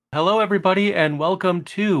Hello, everybody, and welcome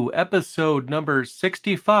to episode number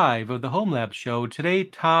 65 of the Home Lab Show. Today,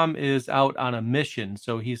 Tom is out on a mission,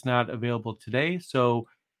 so he's not available today. So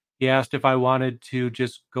he asked if I wanted to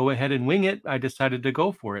just go ahead and wing it. I decided to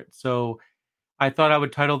go for it. So I thought I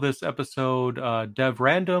would title this episode Dev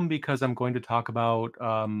Random because I'm going to talk about,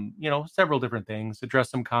 several different things, address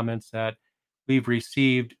some comments that we've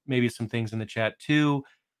received, maybe some things in the chat too,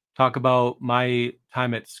 talk about my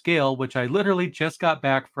time at Scale, which I literally just got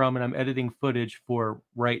back from and I'm editing footage for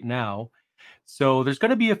right now. So there's going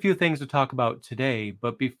to be a few things to talk about today.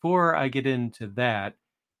 But before I get into that,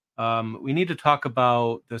 we need to talk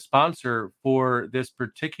about the sponsor for this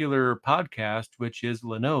particular podcast, which is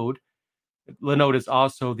Linode. Linode is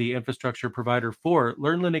also the infrastructure provider for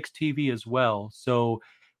Learn Linux TV as well. So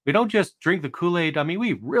we don't just drink the Kool-Aid. I mean,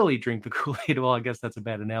 we really drink the Kool-Aid. Well, I guess that's a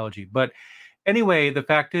bad analogy. But anyway, the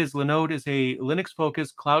fact is Linode is a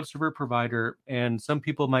Linux-focused cloud server provider. And some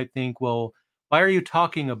people might think, well, why are you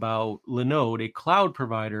talking about Linode, a cloud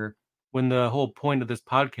provider, when the whole point of this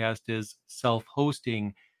podcast is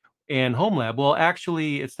self-hosting and home lab? Well,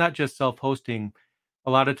 actually, it's not just self-hosting.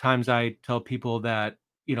 A lot of times I tell people that,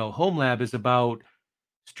 home lab is about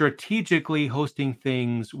strategically hosting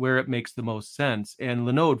things where it makes the most sense. And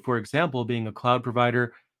Linode, for example, being a cloud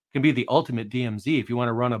provider, can be the ultimate DMZ. If you want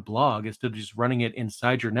to run a blog, instead of just running it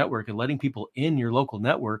inside your network and letting people in your local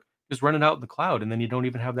network, just run it out in the cloud, and then you don't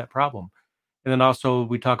even have that problem. And then also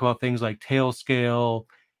we talk about things like Tailscale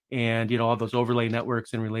and all those overlay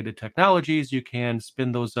networks and related technologies. You can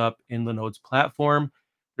spin those up in Linode's platform.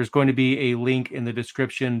 There's going to be a link in the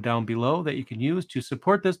description down below that you can use to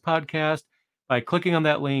support this podcast by clicking on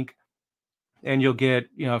that link, and you'll get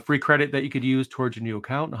free credit that you could use towards your new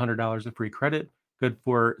account. $100 of free credit, good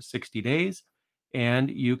for 60 days. And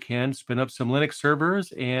you can spin up some Linux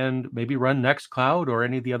servers and maybe run Nextcloud or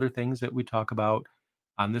any of the other things that we talk about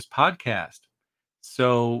on this podcast.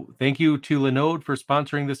 So thank you to Linode for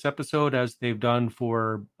sponsoring this episode, as they've done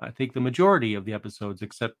for, I think, the majority of the episodes,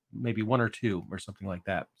 except maybe one or two or something like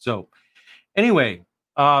that. So anyway,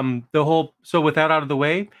 so with that out of the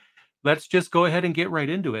way, let's just go ahead and get right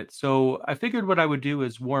into it. So I figured what I would do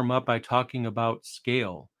is warm up by talking about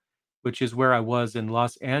Scale, which is where I was in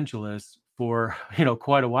Los Angeles for,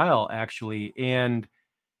 quite a while, actually. And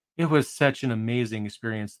it was such an amazing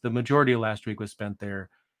experience. The majority of last week was spent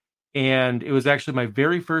there. And it was actually my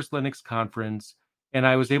very first Linux conference. And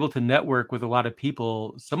I was able to network with a lot of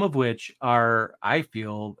people, some of which are, I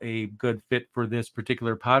feel, a good fit for this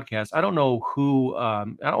particular podcast. I don't know who, I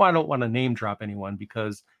don't want to name drop anyone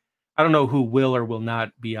because I don't know who will or will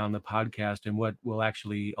not be on the podcast and what will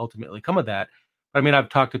actually ultimately come of that. But I mean, I've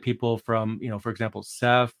talked to people from, for example,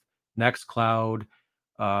 Ceph, Nextcloud,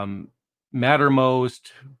 um,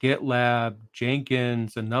 Mattermost, GitLab,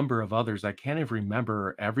 Jenkins, a number of others. I can't even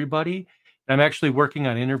remember everybody. I'm actually working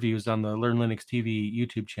on interviews on the Learn Linux TV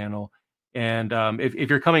YouTube channel. And if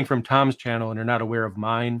you're coming from Tom's channel and you're not aware of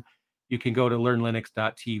mine, you can go to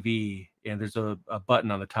learnlinux.tv, and there's a button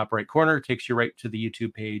on the top right corner. It takes you right to the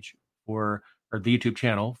YouTube page or the YouTube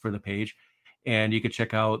channel for the page. And you can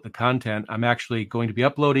check out the content. I'm actually going to be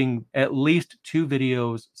uploading at least 2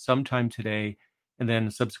 videos sometime today, and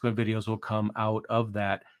then subsequent videos will come out of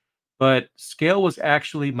that. But Scale was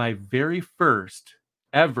actually my very first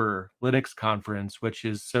ever Linux conference, which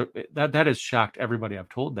is so that has shocked everybody. I've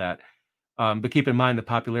told that. But keep in mind, the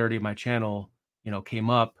popularity of my channel,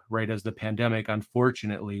 came up right as the pandemic,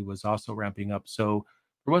 unfortunately, was also ramping up. So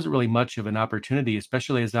there wasn't really much of an opportunity,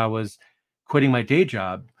 especially as I was quitting my day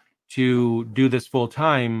job to do this full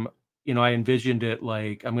time. I envisioned it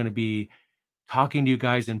like I'm going to be talking to you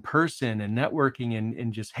guys in person and networking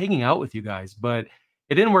and just hanging out with you guys. But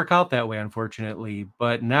it didn't work out that way, unfortunately.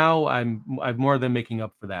 But now I'm more than making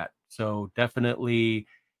up for that. So definitely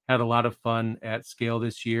had a lot of fun at Scale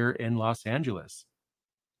this year in Los Angeles.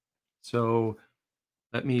 So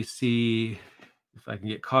let me see if I can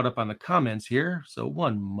get caught up on the comments here. So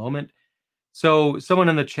one moment. So someone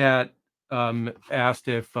in the chat asked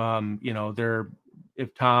if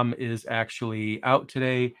if Tom is actually out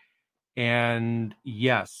today. And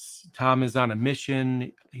yes, Tom is on a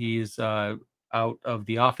mission. He's out of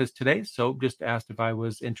the office today. So just asked if I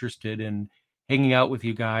was interested in hanging out with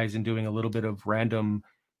you guys and doing a little bit of random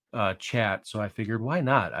chat. So I figured, why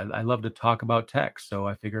not? I love to talk about tech. So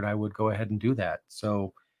I figured I would go ahead and do that.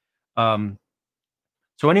 Um,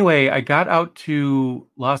 so anyway, I got out to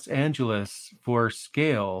Los Angeles for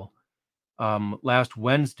Scale last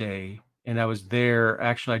Wednesday, and I was there.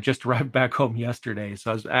 Actually, I just arrived back home yesterday,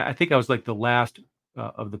 so I think I was like the last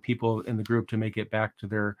of the people in the group to make it back to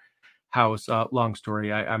their house. Long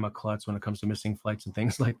story, I'm a klutz when it comes to missing flights and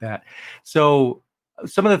things like that. So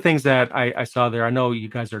some of the things that I saw there, I know you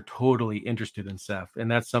guys are totally interested in Ceph, and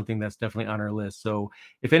that's something that's definitely on our list. So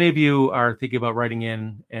if any of you are thinking about writing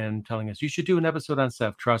in and telling us you should do an episode on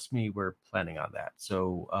Ceph, trust me, we're planning on that.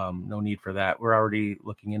 So no need for that. We're already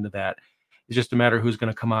looking into that. It's just a matter of who's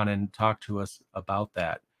going to come on and talk to us about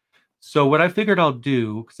that. So what I figured I'll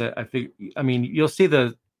do, because I mean, you'll see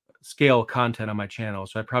the scale content on my channel,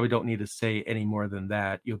 so I probably don't need to say any more than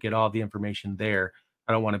that. You'll get all the information there.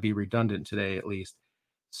 I don't want to be redundant today, at least.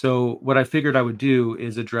 So what I figured I would do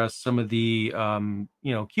is address some of the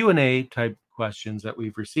Q&A type questions that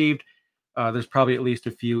we've received. There's probably at least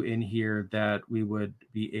a few in here that we would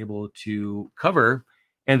be able to cover.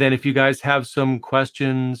 And then if you guys have some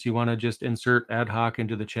questions you want to just insert ad hoc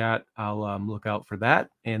into the chat, I'll look out for that,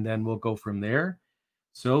 and then we'll go from there.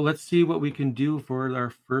 So let's see what we can do for our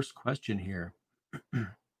first question here.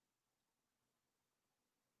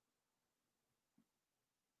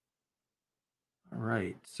 All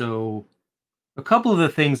right. So a couple of the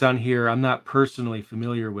things on here I'm not personally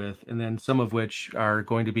familiar with, and then some of which are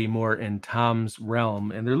going to be more in Tom's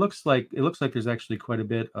realm. And it looks like there's actually quite a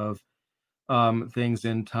bit of things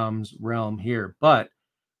in Tom's realm here. But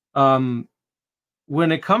um,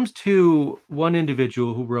 when it comes to one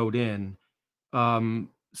individual who wrote in,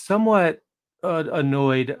 somewhat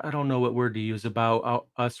annoyed, I don't know what word to use, about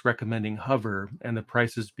us recommending Hover and the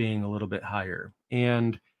prices being a little bit higher.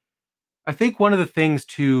 And I think one of the things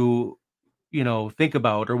to, think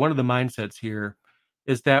about, or one of the mindsets here,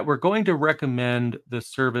 is that we're going to recommend the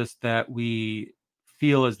service that we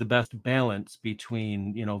feel is the best balance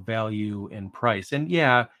between, value and price. And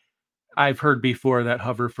yeah, I've heard before that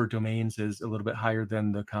Hover for domains is a little bit higher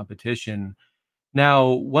than the competition. Now,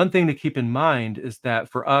 one thing to keep in mind is that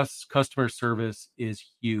for us, customer service is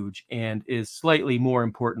huge and is slightly more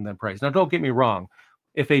important than price. Now, don't get me wrong.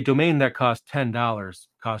 If a domain that costs $10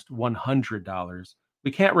 costs $100,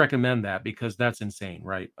 we can't recommend that because that's insane,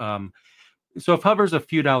 right? So if Hover's a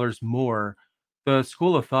few dollars more, the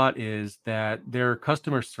school of thought is that their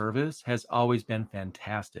customer service has always been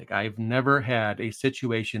fantastic. I've never had a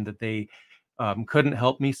situation that they couldn't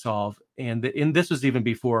help me solve. And this was even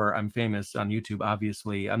before I'm famous on YouTube,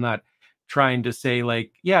 obviously. I'm not trying to say,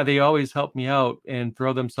 like, yeah, they always help me out and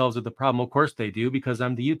throw themselves at the problem. Of course they do, because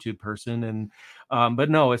I'm the YouTube person. And but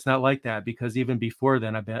no, it's not like that, because even before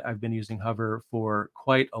then, I've been using Hover for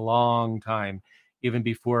quite a long time, even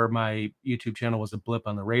before my YouTube channel was a blip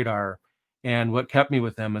on the radar. And what kept me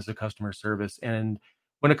with them is the customer service. And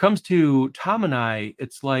when it comes to Tom and I,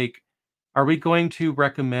 it's like, are we going to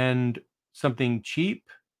recommend something cheap,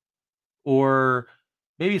 or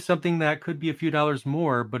maybe something that could be a few dollars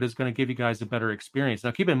more but is going to give you guys a better experience?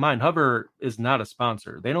 Now keep in mind, Hover is not a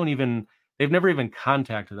sponsor. They've never even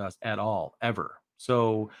contacted us at all, ever.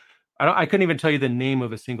 So I couldn't even tell you the name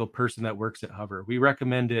of a single person that works at Hover. We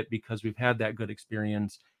recommend it because we've had that good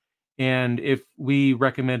experience. And if we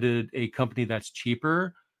recommended a company that's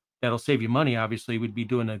cheaper, that'll save you money, obviously, we'd be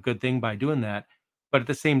doing a good thing by doing that. But at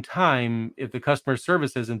the same time, if the customer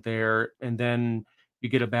service isn't there and then you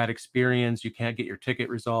get a bad experience, you can't get your ticket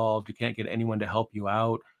resolved, you can't get anyone to help you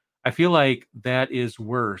out, I feel like that is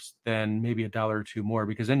worse than maybe a dollar or two more,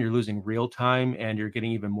 because then you're losing real time and you're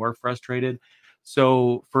getting even more frustrated.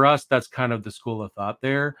 So for us, that's kind of the school of thought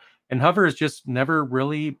there. And Hover has just never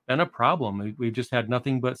really been a problem. We've just had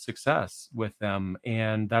nothing but success with them,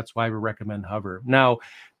 and that's why we recommend Hover. Now,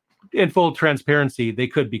 in full transparency, they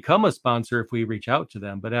could become a sponsor if we reach out to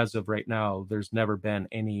them, but as of right now, there's never been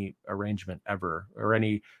any arrangement ever, or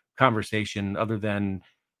any conversation other than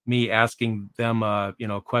me asking them a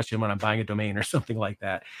question when I'm buying a domain or something like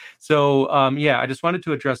that. So yeah, I just wanted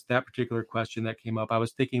to address that particular question that came up. I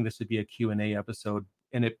was thinking this would be a Q&A episode,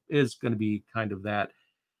 and it is going to be kind of that.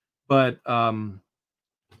 But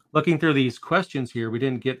looking through these questions here, we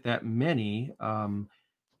didn't get that many.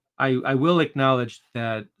 I will acknowledge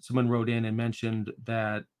that someone wrote in and mentioned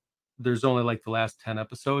that there's only like the last 10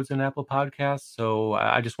 episodes in Apple Podcasts. So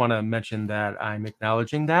I just want to mention that I'm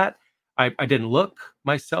acknowledging that. I didn't look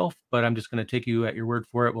myself, but I'm just going to take you at your word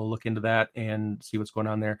for it. We'll look into that and see what's going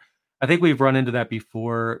on there. I think we've run into that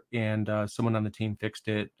before, and someone on the team fixed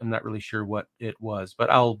it. I'm not really sure what it was,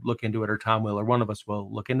 but I'll look into it, or Tom will, or one of us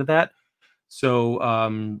will look into that. So,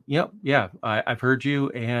 yeah, I've heard you,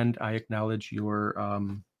 and I acknowledge your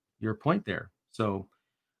point there. So,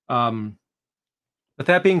 um, with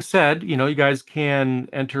that being said, you guys can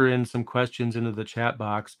enter in some questions into the chat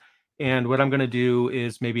box. And what I'm going to do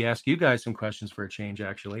is maybe ask you guys some questions for a change,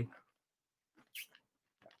 actually.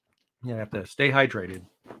 You have to stay hydrated.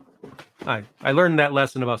 I learned that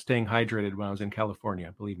lesson about staying hydrated when I was in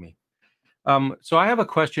California, believe me. So I have a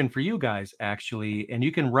question for you guys actually, and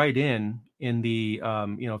you can write in the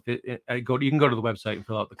if you can go to the website and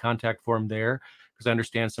fill out the contact form there because I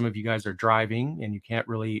understand some of you guys are driving and you can't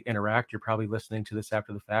really interact. You're probably listening to this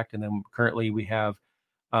after the fact, and then currently we have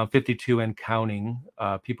 52 and counting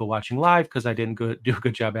people watching live because I didn't do a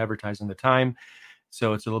good job advertising the time,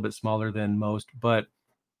 so it's a little bit smaller than most. But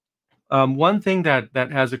one thing that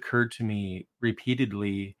has occurred to me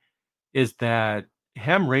repeatedly is that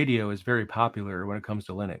ham radio is very popular when it comes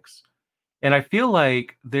to Linux. And I feel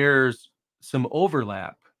like there's some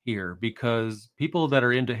overlap here because people that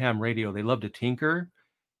are into ham radio, they love to tinker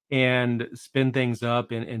and spin things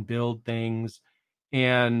up and build things.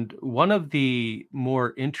 And one of the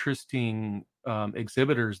more interesting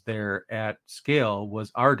exhibitors there at Scale was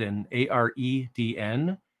Arden,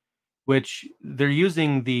 Aredn, which they're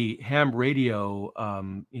using the ham radio,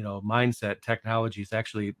 mindset technologies.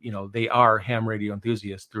 Actually, they are ham radio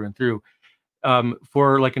enthusiasts through and through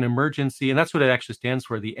for like an emergency, and that's what it actually stands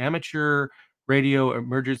for, the Amateur Radio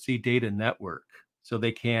Emergency Data Network. So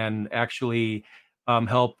they can actually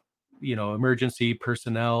help, emergency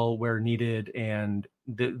personnel where needed, and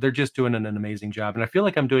they're just doing an amazing job. And I feel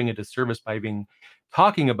like I'm doing a disservice by even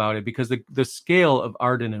talking about it because the scale of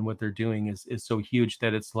Arden and what they're doing is so huge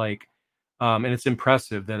that it's like, and it's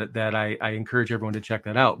impressive that I encourage everyone to check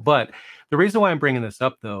that out. But the reason why I'm bringing this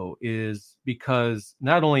up though is because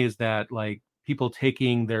not only is that like people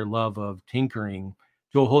taking their love of tinkering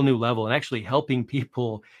to a whole new level and actually helping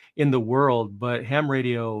people in the world, but ham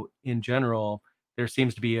radio in general, there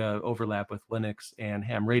seems to be a overlap with Linux and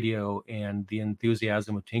ham radio and the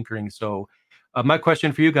enthusiasm of tinkering. So my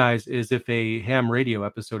question for you guys is if a ham radio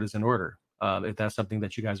episode is in order. If that's something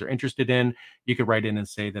that you guys are interested in, you could write in and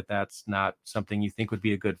say that that's not something you think would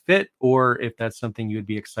be a good fit, or if that's something you would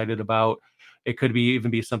be excited about. It could be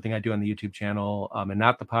even be something I do on the YouTube channel and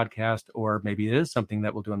not the podcast, or maybe it is something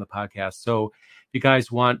that we'll do on the podcast. So if you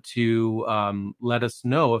guys want to let us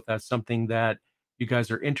know if that's something that you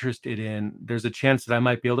guys are interested in, there's a chance that I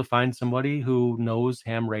might be able to find somebody who knows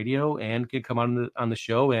ham radio and can come on the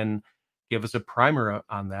show and give us a primer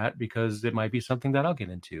on that because it might be something that I'll get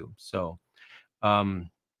into. So um,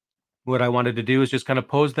 what I wanted to do is just kind of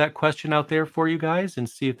pose that question out there for you guys and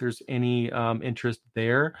see if there's any interest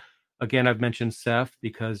there. Again, I've mentioned Ceph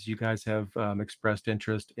because you guys have expressed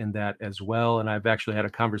interest in that as well. And I've actually had a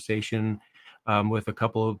conversation with a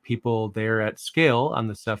couple of people there at Scale on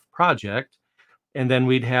the Ceph project. And then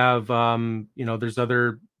we'd have, there's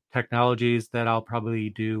other technologies that I'll probably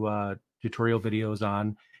do tutorial videos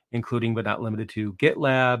on, including but not limited to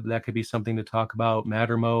GitLab. That could be something to talk about.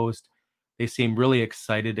 Mattermost. They seem really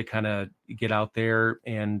excited to kind of get out there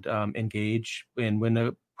and engage. And when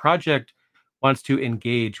a project wants to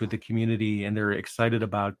engage with the community and they're excited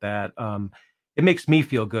about that, it makes me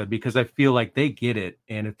feel good because I feel like they get it.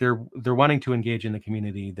 And if they're wanting to engage in the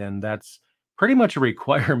community, then that's pretty much a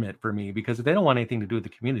requirement for me because if they don't want anything to do with the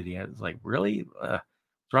community, it's like, really? What's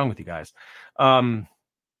wrong with you guys? But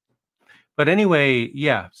anyway,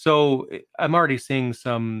 yeah. So I'm already seeing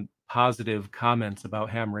some positive comments about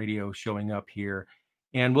ham radio showing up here,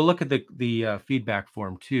 and we'll look at the feedback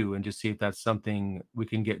form too, and just see if that's something we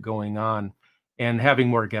can get going on. And having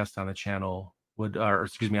more guests on the channel would, or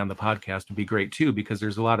excuse me, on the podcast would be great too, because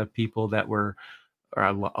there's a lot of people that were, or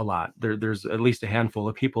a lot. There's at least a handful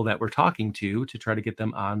of people that we're talking to try to get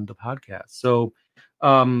them on the podcast. So,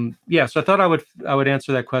 yeah. So I thought I would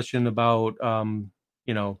answer that question about,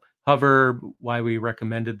 Hover, why we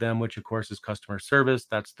recommended them, which of course is customer service.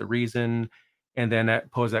 That's the reason. And then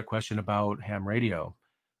pose that question about ham radio.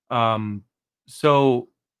 So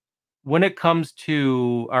when it comes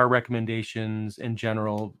to our recommendations in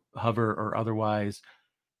general, Hover or otherwise,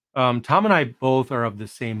 Tom and I both are of the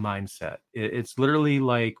same mindset. It's literally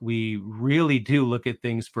like we really do look at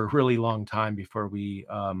things for a really long time before we,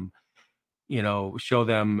 show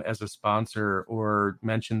them as a sponsor or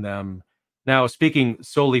mention them. Now, speaking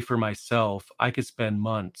solely for myself, I could spend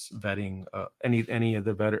months vetting any of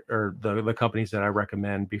the or the companies that I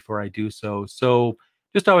recommend before I do so. So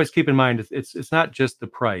just always keep in mind it's not just the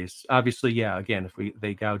price. Obviously, yeah. Again, if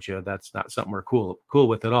they gouge you, that's not something we're cool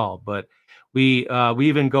with at all. But we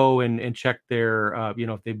even go and check their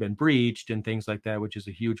if they've been breached and things like that, which is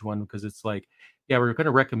a huge one because it's like, yeah, we're going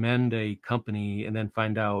to recommend a company and then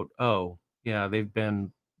find out, oh yeah, they've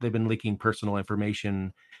been leaking personal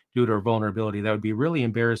information due to a vulnerability. That would be really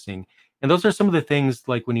embarrassing. And those are some of the things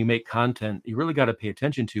like when you make content, you really got to pay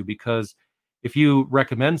attention to, because if you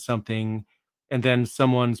recommend something and then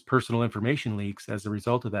someone's personal information leaks as a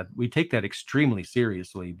result of that, we take that extremely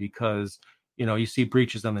seriously because, you see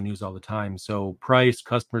breaches on the news all the time. So price,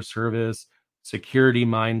 customer service, security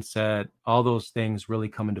mindset, all those things really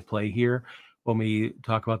come into play here when we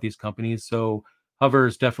talk about these companies. So Hover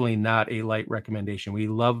is definitely not a light recommendation. We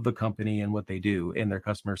love the company and what they do in their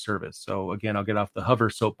customer service. So again, I'll get off the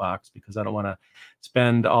Hover soapbox because I don't want to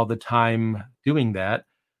spend all the time doing that.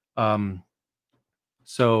 Um,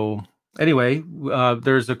 so anyway,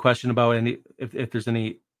 there's a question about any if there's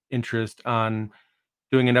any interest on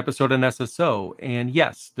doing an episode on SSO, and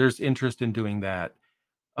yes, there's interest in doing that.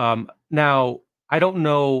 Now, I don't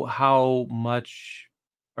know how much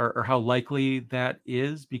or how likely that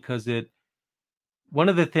is because it one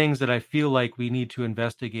of the things that I feel like we need to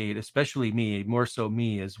investigate, especially me, more so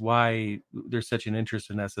me, is why there's such an interest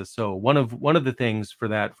in SSO. One of the things for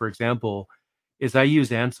that, for example, is I use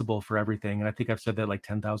Ansible for everything, and I think I've said that like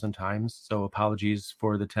 10,000 times. So apologies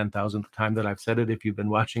for the 10,000th time that I've said it if you've been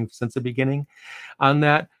watching since the beginning on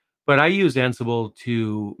that. But I use Ansible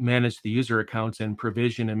to manage the user accounts and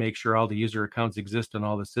provision and make sure all the user accounts exist in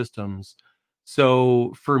all the systems.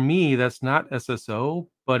 So for me, that's not SSO,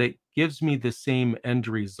 but it gives me the same end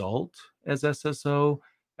result as SSO.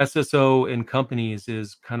 SSO in companies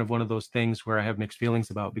is kind of one of those things where I have mixed feelings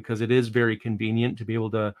about because it is very convenient to be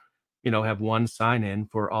able to, have one sign in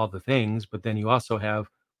for all the things, but then you also have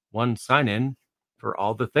one sign in for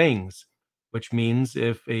all the things, which means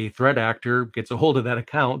if a threat actor gets a hold of that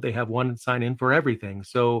account, they have one sign in for everything.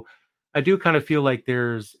 So I do kind of feel like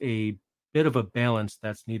there's a bit of a balance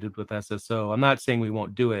that's needed with SSO. I'm not saying we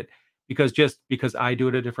won't do it because just because I do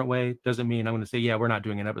it a different way doesn't mean I'm going to say, yeah, we're not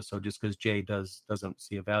doing an episode just because Jay doesn't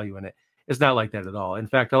see a value in it. It's not like that at all. In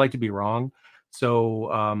fact, I like to be wrong. So,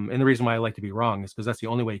 and the reason why I like to be wrong is because that's the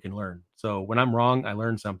only way you can learn. So when I'm wrong, I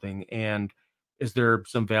learn something. And is there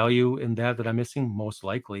some value in that I'm missing? Most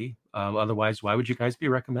likely. Otherwise, why would you guys be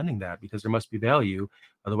recommending that? Because there must be value.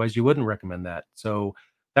 Otherwise, you wouldn't recommend that. So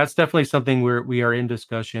that's definitely something we are in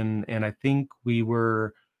discussion. And I think we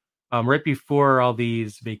were right before all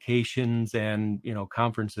these vacations and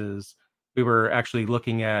conferences, we were actually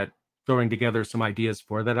looking at throwing together some ideas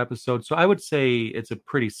for that episode. So I would say it's a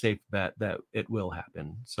pretty safe bet that it will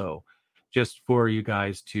happen. So just for you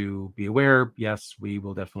guys to be aware, yes, we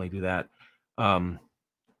will definitely do that. Um,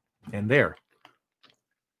 and there.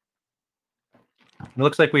 It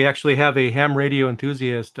looks like we actually have a ham radio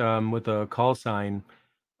enthusiast with a call sign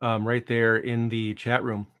right there in the chat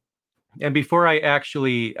room. And before I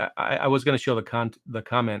actually, I was going to show the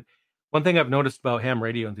comment. One thing I've noticed about ham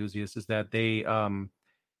radio enthusiasts is that they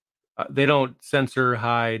don't censor,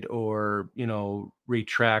 hide, or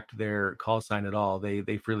retract their call sign at all.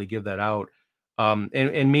 They freely give that out.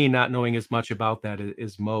 And me not knowing as much about that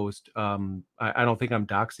is most. I don't think I'm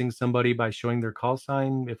doxing somebody by showing their call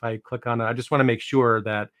sign. If I click on it, I just want to make sure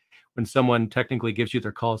that when someone technically gives you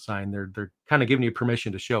their call sign, they're kind of giving you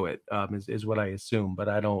permission to show it. Is what I assume, but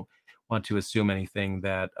I don't want to assume anything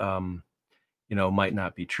that might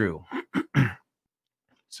not be true.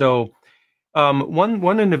 So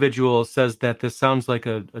one individual says that this sounds like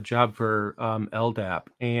a job for LDAP,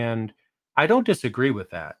 and I don't disagree with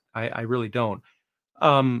that. I really don't.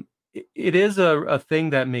 It is a thing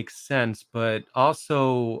that makes sense, but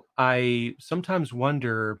also I sometimes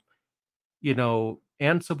wonder,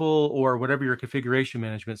 Ansible or whatever your configuration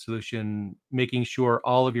management solution, making sure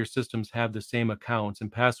all of your systems have the same accounts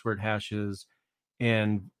and password hashes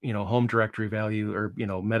and home directory value or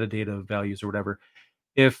metadata values or whatever.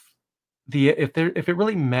 If if it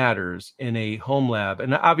really matters in a home lab,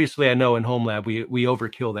 and obviously I know in home lab we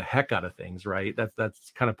overkill the heck out of things, right?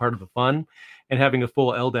 That's kind of part of the fun, and having a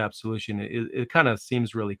full LDAP solution, it kind of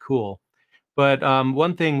seems really cool. But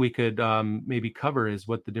one thing we could maybe cover is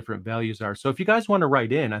what the different values are. So if you guys want to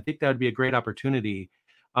write in, I think that would be a great opportunity.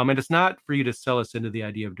 And it's not for you to sell us into the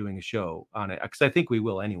idea of doing a show on it, because I think we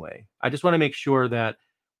will anyway. I just want to make sure that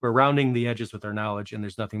we're rounding the edges with our knowledge and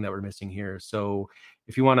there's nothing that we're missing here. So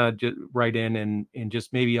if you want to write in and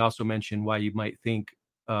just maybe also mention why you might think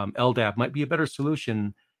LDAP might be a better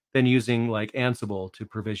solution than using like Ansible to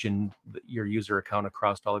provision your user account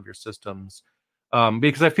across all of your systems.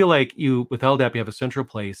 Because I feel like with LDAP, you have a central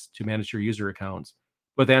place to manage your user accounts.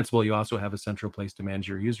 With Ansible, you also have a central place to manage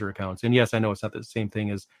your user accounts. And yes, I know it's not the same thing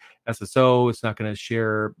as SSO. It's not going to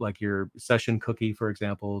share like your session cookie, for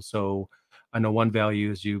example. So I know one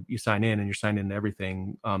value is you sign in and you're signed into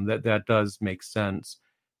everything. That does make sense.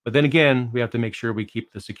 But then again, we have to make sure we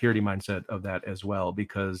keep the security mindset of that as well,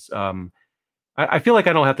 because I feel like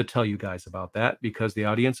I don't have to tell you guys about that because the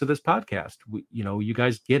audience of this podcast, you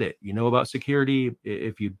guys get it. You know about security.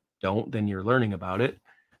 If you don't, then you're learning about it.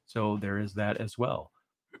 So there is that as well.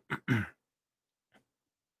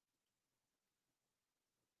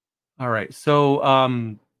 All right.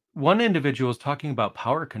 So one individual was talking about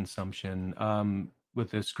power consumption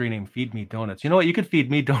with a screen name Feed Me Donuts. You know what? You could feed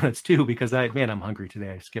me donuts too because I'm hungry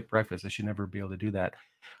today. I skipped breakfast. I should never be able to do that.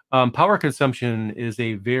 Power consumption is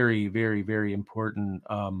a very, very, very important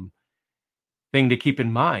thing to keep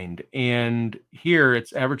in mind. And here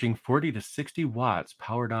it's averaging 40 to 60 watts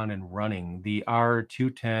powered on and running. The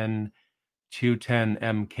R210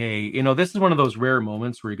 210MK. This is one of those rare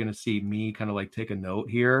moments where you're going to see me kind of like take a note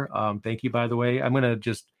here. Thank you, by the way. I'm going to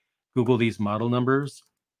just Google these model numbers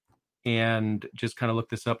and just kind of look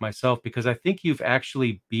this up myself because I think you've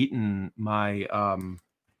actually beaten my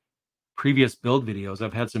previous build videos.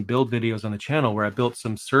 I've had some build videos on the channel where I built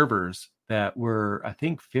some servers that were, I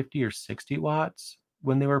think, 50 or 60 watts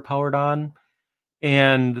when they were powered on.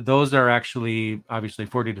 And those are actually, obviously,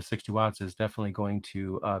 40 to 60 watts is definitely going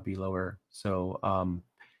to be lower. So,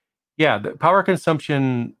 yeah, the power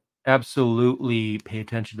consumption, absolutely pay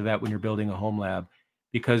attention to that when you're building a home lab,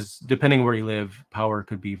 because depending where you live, power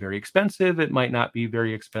could be very expensive. It might not be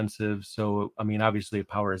very expensive. So, I mean, obviously, if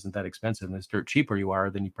power isn't that expensive and it's dirt cheap where you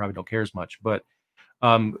are, then you probably don't care as much. But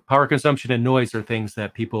power consumption and noise are things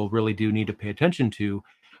that people really do need to pay attention to,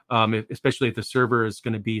 especially if the server is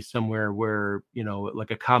going to be somewhere where,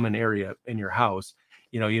 like a common area in your house.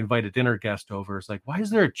 You invite a dinner guest over. It's like, why is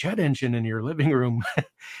there a jet engine in your living room?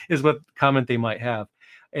 Is what comment they might have.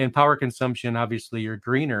 And power consumption, obviously, you're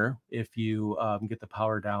greener if you get the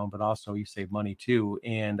power down, but also you save money too.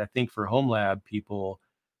 And I think for home lab people,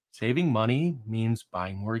 saving money means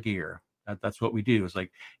buying more gear. That's what we do. It's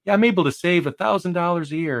like, yeah, I'm able to save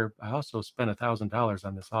 $1,000 a year. I also spent $1,000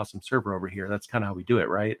 on this awesome server over here. That's kind of how we do it,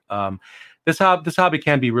 right? This hobby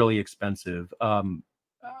can be really expensive.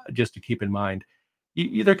 Just to keep in mind,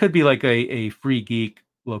 there could be like a free geek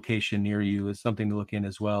location near you is something to look in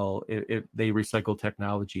as well. If they recycle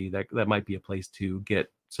technology, that might be a place to get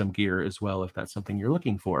some gear as well if that's something you're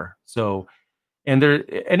looking for. So, and there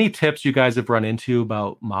any tips you guys have run into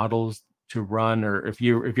about models to run, or if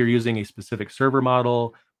you're using a specific server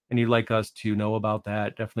model and you'd like us to know about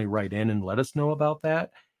that, definitely write in and let us know about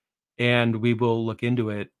that, and we will look into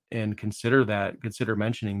it and consider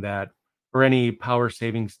mentioning that, or any power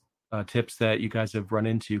savings tips that you guys have run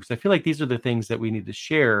into, because I feel like these are the things that we need to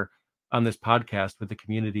share on this podcast with the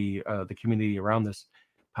community around this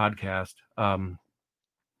podcast.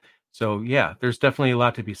 So yeah, there's definitely a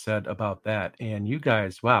lot to be said about that. And you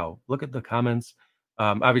guys, wow, look at the comments.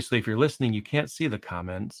 Obviously, if you're listening, you can't see the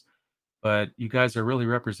comments, but you guys are really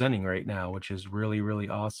representing right now, which is really, really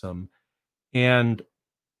awesome. And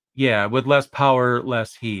yeah, with less power,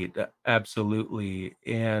 less heat, absolutely.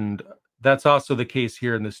 And that's also the case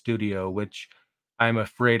here in the studio, which I'm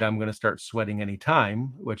afraid I'm going to start sweating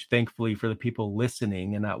anytime, which thankfully for the people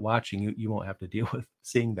listening and not watching, you won't have to deal with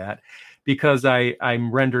seeing that, because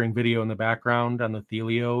I'm rendering video in the background on the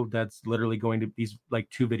Thelio. That's literally going to these like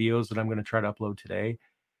 2 videos that I'm going to try to upload today.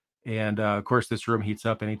 And of course, this room heats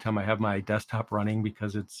up anytime I have my desktop running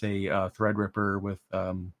because it's a Threadripper with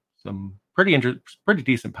some pretty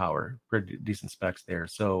decent power, pretty decent specs there.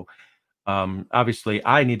 So obviously,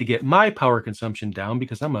 I need to get my power consumption down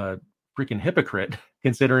because I'm a freaking hypocrite,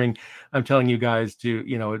 considering I'm telling you guys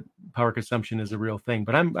power consumption is a real thing.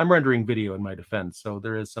 But I'm rendering video in my defense, so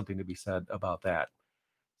there is something to be said about that.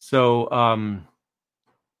 So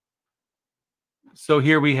So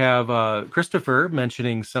here we have Christopher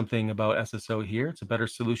mentioning something about SSO here. It's a better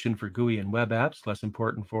solution for GUI and web apps, less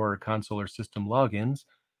important for console or system logins.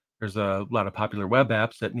 There's a lot of popular web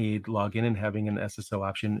apps that need login, and having an SSO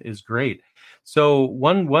option is great. So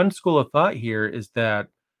one school of thought here is that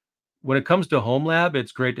when it comes to home lab,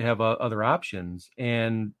 it's great to have other options.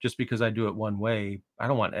 And just because I do it one way, I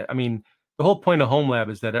don't want it. I mean, the whole point of home lab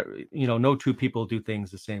is that, no two people do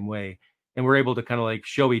things the same way. And we're able to kind of like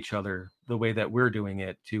show each other the way that we're doing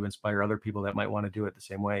it to inspire other people that might want to do it the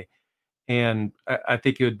same way. And I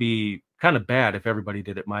think it would be kind of bad if everybody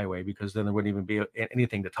did it my way, because then there wouldn't even be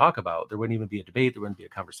anything to talk about. There wouldn't even be a debate. There wouldn't be a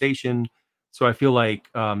conversation. So I feel like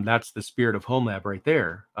that's the spirit of home lab right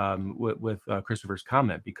there, with Christopher's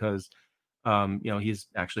comment, because he's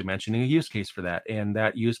actually mentioning a use case for that, and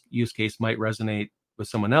that use case might resonate with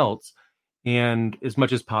someone else. And as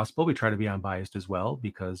much as possible, we try to be unbiased as well,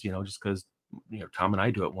 because just because Tom and I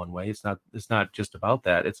do it one way, it's not just about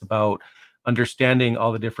that. It's about understanding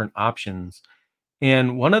all the different options.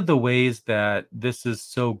 And one of the ways that this is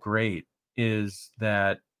so great is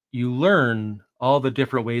that you learn all the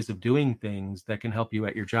different ways of doing things that can help you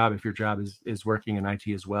at your job if your job is working in IT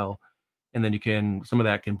as well. And then some of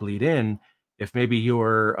that can bleed in. If maybe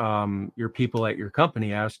your people at your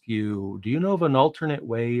company ask you, do you know of an alternate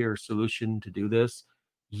way or solution to do this?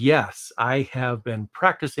 Yes, I have been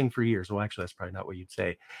practicing for years. Well, actually, that's probably not what you'd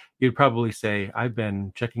say. You'd probably say, I've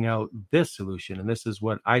been checking out this solution and this is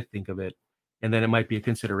what I think of it. And then it might be a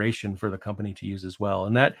consideration for the company to use as well.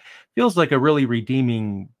 And that feels like a really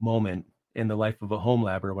redeeming moment in the life of a home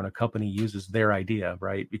labber when a company uses their idea,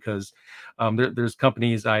 right? Because there's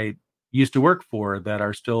companies I used to work for that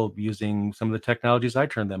are still using some of the technologies I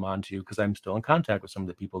turned them on to because I'm still in contact with some of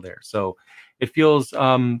the people there. So it feels,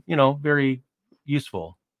 very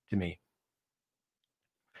useful to me.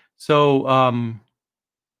 So,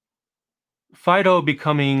 Fido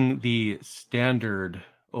becoming the standard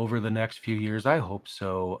over the next few years, I hope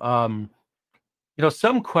so. There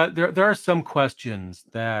are some questions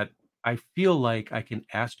that I feel like I can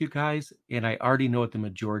ask you guys, and I already know what the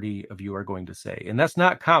majority of you are going to say, and that's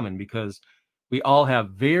not common because we all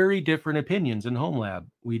have very different opinions in home lab.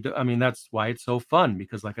 I mean, that's why it's so fun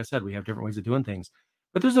because, like I said, we have different ways of doing things.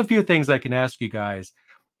 But there's a few things I can ask you guys,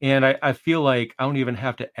 and I feel like I don't even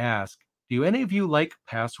have to ask. Do any of you like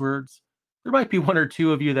passwords? There might be one or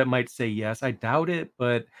two of you that might say yes. I doubt it,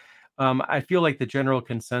 but I feel like the general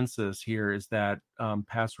consensus here is that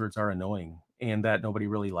passwords are annoying and that nobody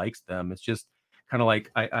really likes them. It's just kind of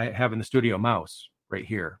like I have in the studio mouse right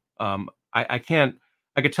here. I can't,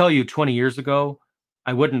 I could tell you 20 years ago,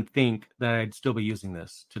 I wouldn't think that I'd still be using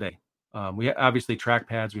this today. Obviously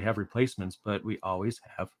trackpads, we have replacements, but we always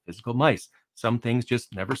have physical mice. Some things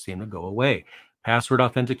just never seem to go away. Password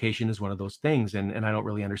authentication is one of those things, and I don't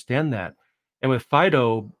really understand that. And with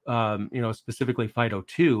Fido, specifically Fido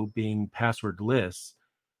 2 being passwordless,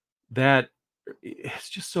 that it's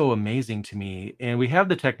just so amazing to me. And we have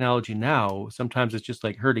the technology now. Sometimes it's just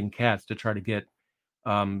like herding cats to try to get,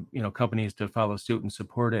 companies to follow suit and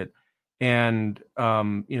support it. And,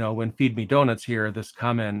 when Feed Me Donuts here, this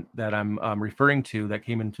comment that I'm referring to that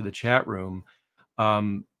came into the chat room,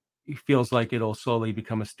 um, it feels like it'll slowly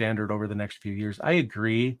become a standard over the next few years. I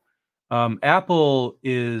agree. Apple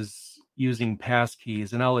is using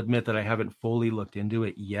passkeys, and I'll admit that I haven't fully looked into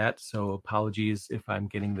it yet. So apologies if I'm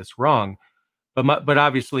getting this wrong. But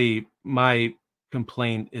obviously my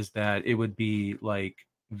complaint is that it would be like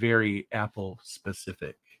very Apple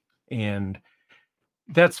specific, and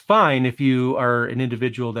that's fine if you are an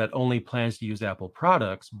individual that only plans to use Apple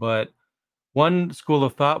products. But one school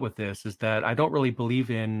of thought with this is that I don't really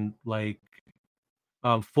believe in like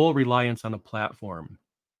full reliance on a platform.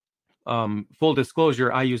 Full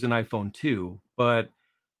disclosure, I use an iPhone too, but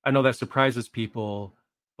I know that surprises people.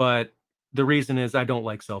 But the reason is I don't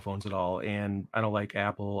like cell phones at all, and I don't like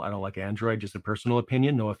Apple. I don't like Android. Just a personal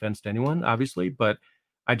opinion. No offense to anyone, obviously, but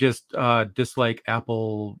I just dislike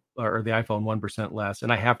Apple or the iPhone 1% less.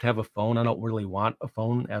 And I have to have a phone. I don't really want a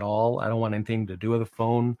phone at all. I don't want anything to do with a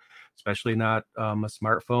phone, especially not a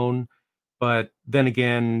smartphone. But then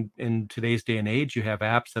again, in today's day and age, you have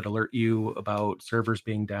apps that alert you about servers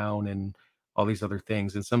being down and all these other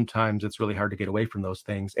things. And sometimes it's really hard to get away from those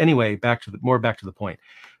things. Anyway, back to the point.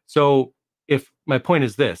 So if my point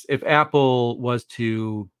is this, if Apple was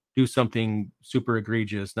to do something super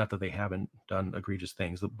egregious, not that they haven't done egregious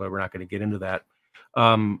things, but we're not going to get into that.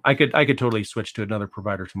 I could totally switch to another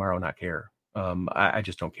provider tomorrow and not care. I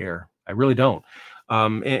just don't care. I really don't.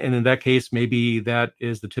 And in that case, maybe that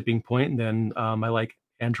is the tipping point. And then I like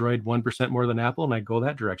Android 1% more than Apple, and I go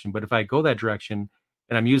that direction. But if I go that direction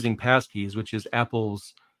and I'm using passkeys, which is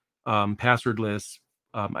Apple's passwordless,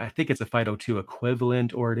 I think it's a FIDO2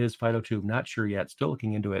 equivalent, or it is FIDO2. I'm not sure yet. Still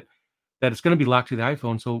looking into it. That it's going to be locked to the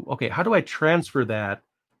iPhone. So, okay, how do I transfer that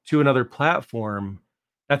to another platform?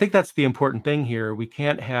 I think that's the important thing here. We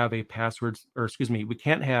can't have a password, or excuse me, we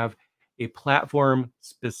can't have a platform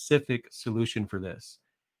specific solution for this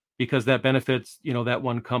because that benefits, that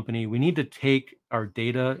one company. We need to take our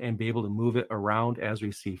data and be able to move it around as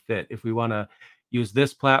we see fit. If we want to use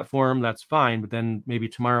this platform, that's fine, but then maybe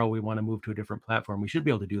tomorrow we want to move to a different platform. We should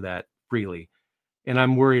be able to do that freely. And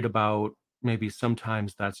I'm worried about maybe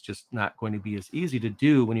sometimes that's just not going to be as easy to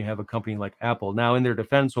do when you have a company like Apple. Now, in their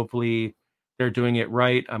defense, hopefully they're doing it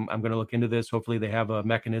right. I'm going to look into this. Hopefully they have a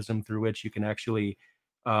mechanism through which you can actually,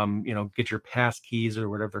 get your pass keys or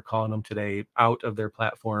whatever they're calling them today out of their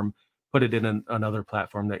platform, put it in another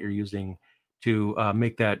platform that you're using to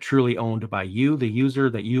make that truly owned by you, the user,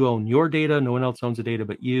 that you own your data. No one else owns the data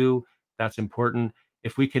but you. That's important.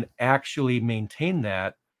 If we can actually maintain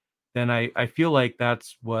that, then I feel like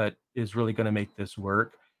that's what is really going to make this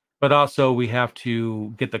work. But also, we have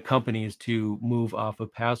to get the companies to move off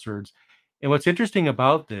of passwords. And what's interesting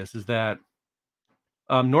about this is that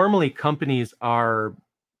normally companies are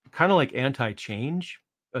kind of like anti-change,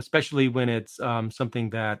 especially when it's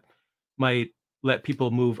something that might let people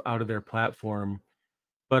move out of their platform.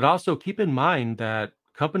 But also keep in mind that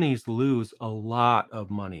companies lose a lot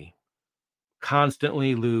of money,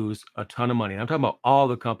 constantly lose a ton of money. I'm talking about all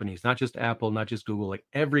the companies, not just Apple, not just Google, like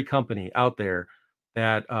every company out there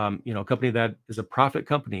that, company that is a profit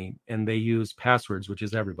company and they use passwords, which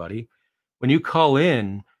is everybody. When you call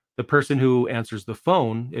in, the person who answers the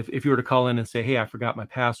phone, if you were to call in and say, "Hey, I forgot my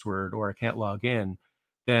password or I can't log in,"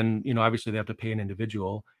 then, obviously they have to pay an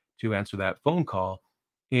individual to answer that phone call.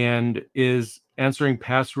 And is answering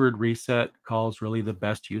password reset calls really the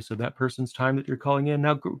best use of that person's time that you're calling in?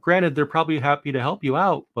 Now, granted, they're probably happy to help you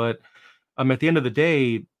out, but at the end of the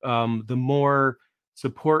day, the more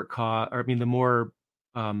support cost, or I mean, the more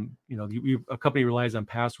a company relies on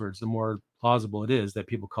passwords, the more plausible it is that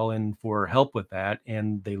people call in for help with that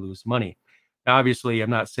and they lose money. Now, obviously, I'm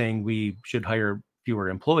not saying we should hire fewer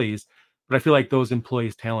employees, but I feel like those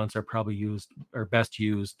employees' talents are probably best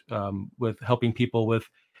used with helping people with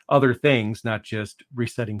other things, not just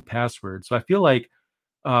resetting passwords. So I feel like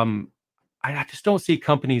um, I just don't see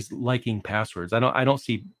companies liking passwords. I don't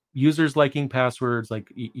see users liking passwords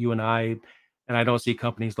like you and I don't see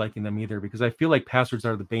companies liking them either because I feel like passwords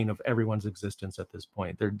are the bane of everyone's existence at this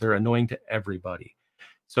point. They're annoying to everybody.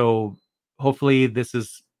 So hopefully this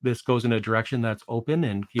goes in a direction that's open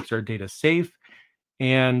and keeps our data safe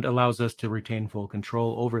and allows us to retain full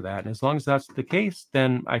control over that. And as long as that's the case,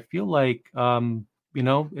 then I feel like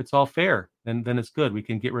it's all fair. Then it's good. We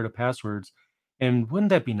can get rid of passwords. And wouldn't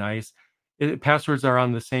that be nice? Passwords are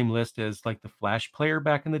on the same list as like the Flash player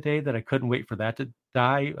back in the day that I couldn't wait for that to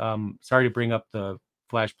die. Sorry to bring up the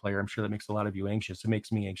Flash player. I'm sure that makes a lot of you anxious. It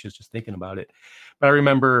makes me anxious just thinking about it. But I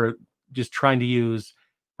remember just trying to use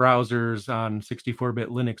browsers on 64-bit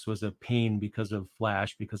Linux was a pain because of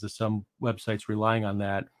Flash, because of some websites relying on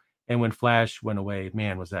that. And when Flash went away,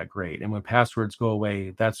 man, was that great. And when passwords go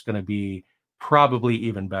away, that's going to be probably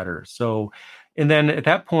even better. So, and then at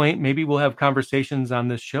that point, maybe we'll have conversations on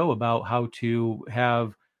this show about how to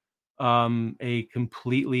have a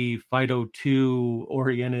completely FIDO2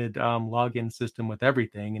 oriented login system with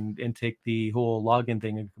everything and take the whole login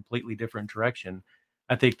thing in a completely different direction.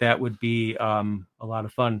 I think that would be a lot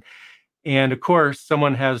of fun. And of course,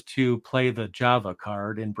 someone has to play the Java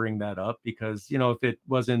card and bring that up because, if it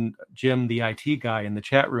wasn't Jim, the IT guy in the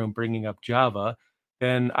chat room bringing up Java,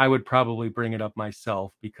 then I would probably bring it up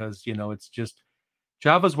myself because, it's just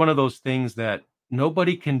Java is one of those things that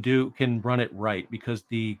nobody can run it right because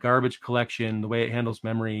the garbage collection, the way it handles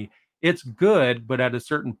memory, it's good, but at a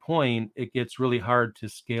certain point, it gets really hard to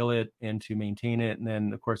scale it and to maintain it. And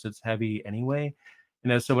then, of course, it's heavy anyway.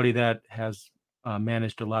 And as somebody that has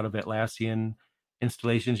managed a lot of Atlassian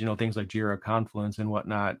installations, things like Jira, Confluence, and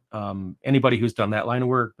whatnot, anybody who's done that line of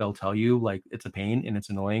work, they'll tell you like it's a pain and it's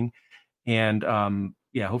annoying. And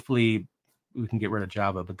yeah, hopefully we can get rid of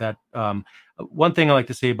Java. But that one thing I like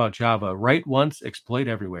to say about Java: write once, exploit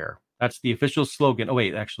everywhere. That's the official slogan. Oh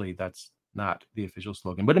wait, actually, that's not the official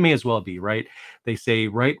slogan, but it may as well be, right? They say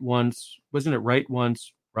write once, wasn't it write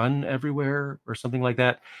once, run everywhere, or something like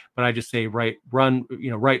that? But I just say write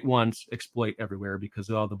once, exploit everywhere, because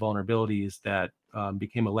of all the vulnerabilities that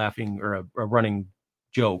became a laughing or a running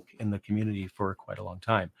joke in the community for quite a long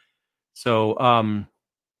time. So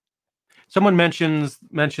someone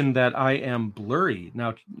mentioned that I am blurry.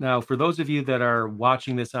 Now, for those of you that are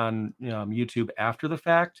watching this on YouTube after the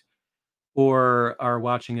fact or are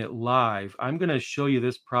watching it live, I'm going to show you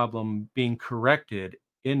this problem being corrected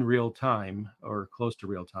in real time or close to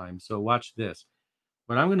real time. So watch this.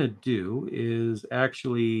 What I'm going to do is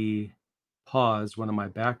actually pause one of my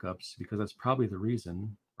backups because that's probably the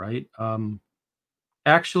reason, right?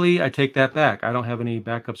 Actually, I take that back. I don't have any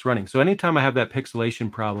backups running. So anytime I have that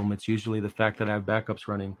pixelation problem, it's usually the fact that I have backups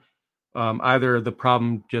running. Either the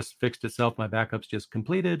problem just fixed itself, my backups just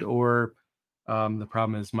completed, or the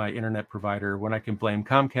problem is my internet provider. When I can blame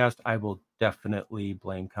Comcast, I will definitely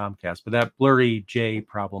blame Comcast. But that blurry J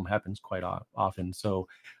problem happens quite often. So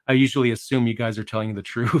I usually assume you guys are telling you the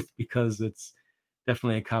truth because it's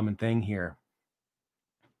definitely a common thing here.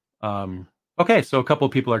 Okay, so a couple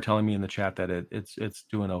of people are telling me in the chat that it's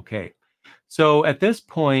doing okay. So at this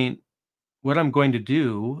point, what I'm going to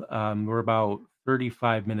do, we're about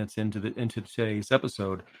 35 minutes into today's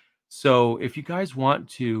episode. So if you guys want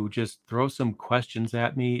to just throw some questions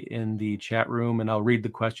at me in the chat room, and I'll read the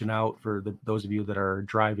question out for those of you that are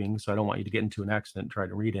driving. So I don't want you to get into an accident and try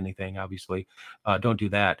to read anything. Obviously, don't do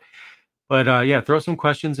that. But yeah, throw some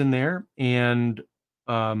questions in there, and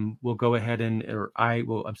we'll go ahead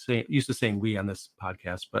I'm used to saying we on this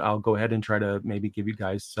podcast, but I'll go ahead and try to maybe give you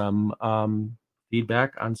guys some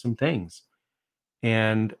feedback on some things.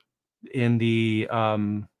 And in the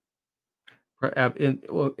And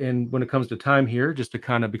when it comes to time here, just to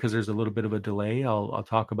kind of because there's a little bit of a delay, I'll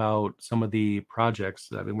talk about some of the projects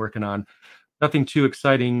that I've been working on. Nothing too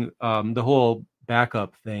exciting. The whole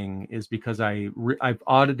backup thing is because I've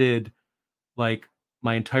audited like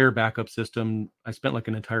my entire backup system. I spent like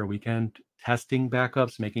an entire weekend testing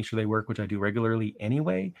backups, making sure they work, which I do regularly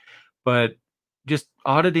anyway. But just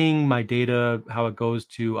auditing my data, how it goes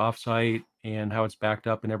to offsite and how it's backed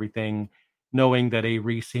up and everything, knowing that a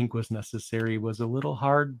resync was necessary was a little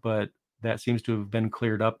hard, but that seems to have been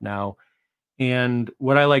cleared up now. And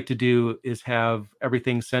what I like to do is have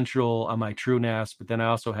everything central on my TrueNAS, but then I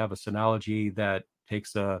also have a Synology that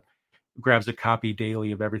grabs a copy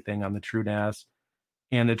daily of everything on the TrueNAS,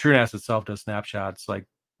 and the TrueNAS itself does snapshots like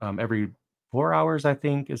every 4 hours, I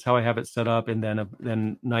think, is how I have it set up, and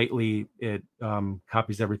then nightly it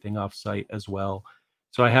copies everything off site as well.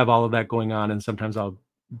 So I have all of that going on, and sometimes I'll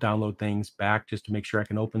download things back just to make sure I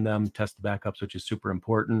can open them, test the backups, which is super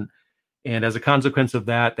important. And as a consequence of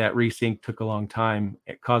that, that resync took a long time,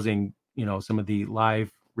 causing some of the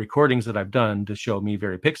live recordings that I've done to show me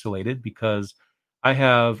very pixelated because I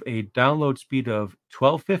have a download speed of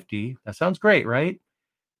 1250. That sounds great, right?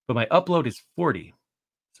 But my upload is 40.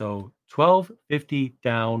 So 1250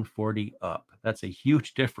 down, 40 up. That's a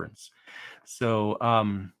huge difference. So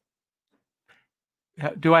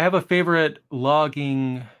do I have a favorite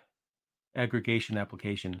logging aggregation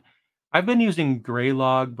application? I've been using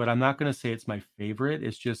Graylog, but I'm not going to say it's my favorite.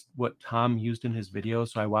 It's just what Tom used in his video.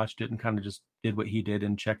 So I watched it and kind of just did what he did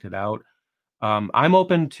and checked it out. I'm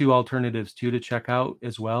open to alternatives too to check out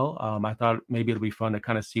as well. I thought maybe it'll be fun to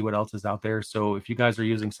kind of see what else is out there. So if you guys are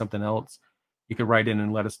using something else, you could write in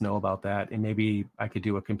and let us know about that. And maybe I could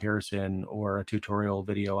do a comparison or a tutorial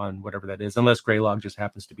video on whatever that is, unless Graylog just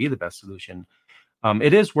happens to be the best solution.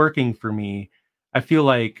 It is working for me. I feel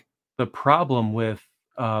like the problem with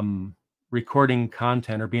recording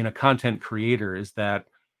content or being a content creator is that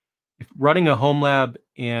if running a home lab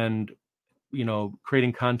and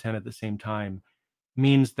creating content at the same time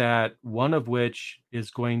means that one of which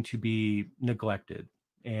is going to be neglected.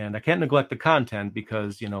 And I can't neglect the content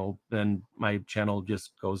because, then my channel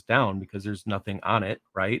just goes down because there's nothing on it,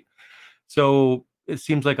 right? So it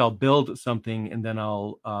seems like I'll build something and then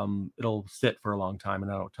it'll sit for a long time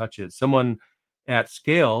and I don't touch it. Someone at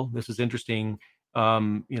Scale, this is interesting,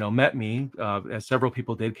 met me, as several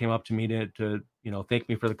people did, came up to me to thank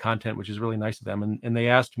me for the content, which is really nice of them. And they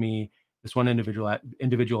asked me, this one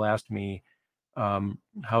individual asked me,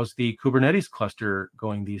 how's the Kubernetes cluster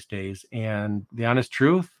going these days? And the honest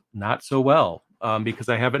truth, not so well, because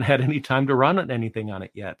I haven't had any time to run anything on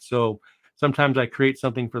it yet. So sometimes I create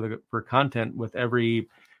something for content with every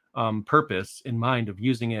purpose in mind of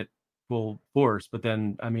using it full force, but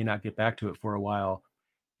then I may not get back to it for a while.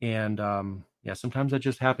 And yeah, sometimes that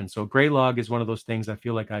just happens. So Graylog is one of those things I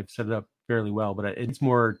feel like I've set it up fairly well, but it's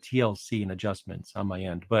more TLC and adjustments on my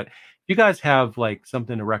end. But if you guys have like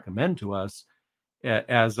something to recommend to us,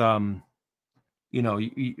 as as often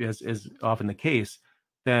the case,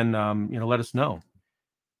 then let us know.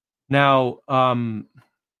 Now,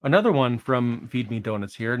 another one from Feed Me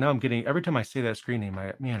Donuts here. Now I'm getting, every time I say that screen name,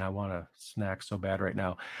 I want a snack so bad right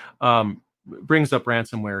now. Brings up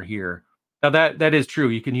ransomware here. Now that is true.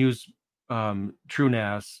 You can use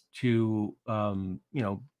TrueNAS to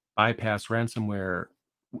bypass ransomware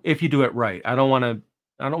if you do it right. I don't want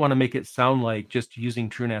to make it sound like just using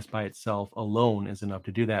TrueNAS by itself alone is enough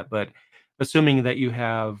to do that, but assuming that you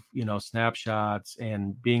have snapshots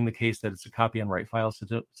and being the case that it's a copy on write file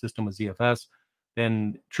system with ZFS,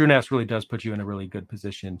 then TrueNAS really does put you in a really good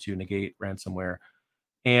position to negate ransomware.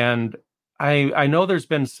 And I know there's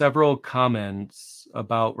been several comments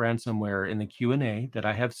about ransomware in the Q&A that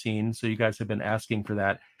I have seen, so you guys have been asking for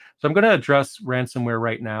that. So I'm going to address ransomware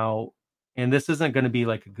right now, and this isn't going to be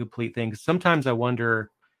like a complete thing. Sometimes I wonder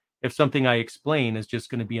if something I explain is just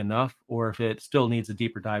going to be enough or if it still needs a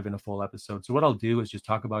deeper dive in a full episode. So what I'll do is just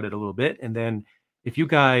talk about it a little bit, and then if you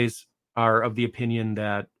guys are of the opinion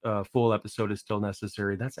that a full episode is still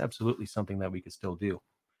necessary, that's absolutely something that we could still do.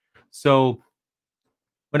 So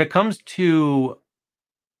when it comes to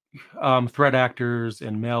threat actors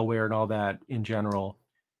and malware and all that in general,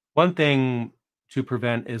 one thing to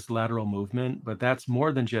prevent is lateral movement, but that's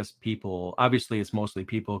more than just people. Obviously, it's mostly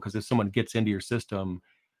people because if someone gets into your system,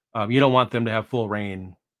 you don't want them to have full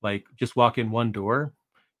reign. Like just walk in one door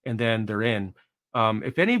and then they're in.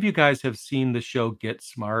 If any of you guys have seen the show Get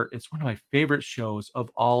Smart, it's one of my favorite shows of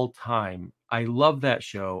all time. I love that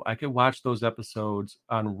show. I could watch those episodes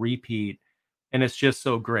on repeat, and it's just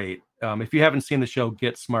so great. If you haven't seen the show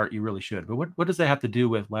Get Smart, you really should. But what does that have to do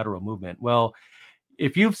with lateral movement? Well,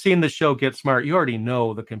 if you've seen the show Get Smart, you already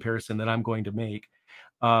know the comparison that I'm going to make,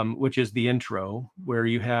 which is the intro, where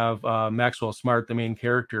you have Maxwell Smart, the main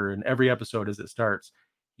character, in every episode as it starts.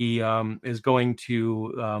 He is going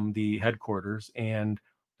to the headquarters, and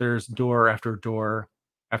there's door after door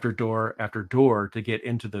after door after door to get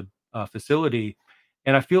into the facility.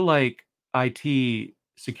 And I feel like IT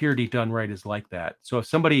security done right is like that. So if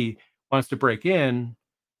somebody wants to break in,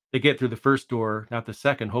 they get through the first door, not the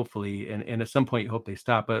second, hopefully, and at some point you hope they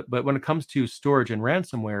stop. But when it comes to storage and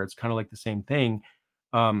ransomware, it's kind of like the same thing.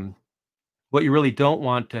 Um, what you really don't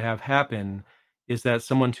want to have happen is that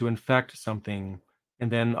someone to infect something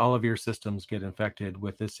and then all of your systems get infected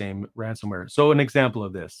with the same ransomware. So an example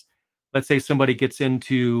of this, let's say somebody gets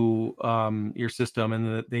into your system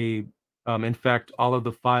and they infect all of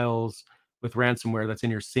the files with ransomware that's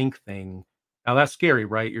in your sync thing. Now that's scary,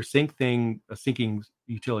 right? Your sync thing, a syncing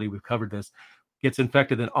utility, we've covered this, gets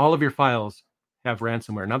infected and all of your files have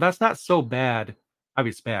ransomware. Now that's not so bad.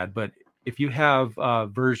 Obviously it's bad, but if you have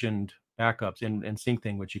versioned backups in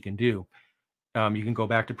Syncthing, which you can do, you can go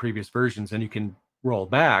back to previous versions and you can roll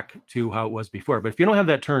back to how it was before. But if you don't have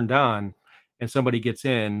that turned on and somebody gets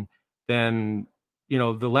in, then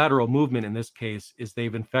the lateral movement in this case is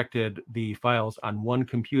they've infected the files on one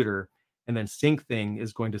computer, and then Syncthing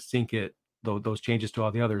is going to sync it those changes to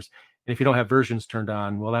all the others. And if you don't have versions turned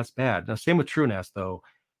on, well, that's bad. Now, same with TrueNAS though.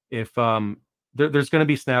 If there's going to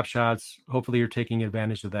be snapshots, hopefully you're taking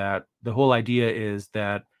advantage of that. The whole idea is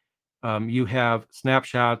that you have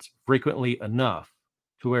snapshots frequently enough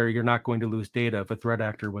to where you're not going to lose data if a threat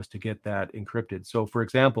actor was to get that encrypted. So, for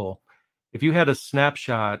example, if you had a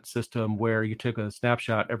snapshot system where you took a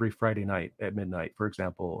snapshot every Friday night at midnight, for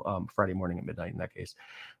example, Friday morning at midnight in that case,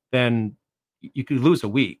 then you could lose a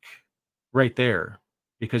week right there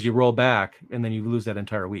because you roll back and then you lose that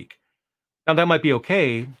entire week. Now, that might be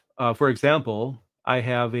okay. For example, I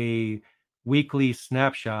have a weekly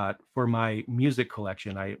snapshot for my music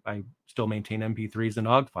collection. I still maintain MP3s and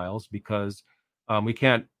OGG files because we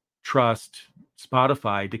can't trust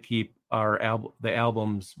Spotify to keep the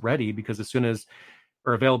albums ready, because as soon as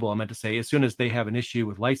or available, I meant to say, as soon as they have an issue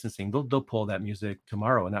with licensing, they'll pull that music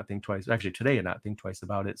tomorrow and not think twice. Actually, today and not think twice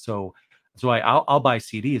about it. So I'll buy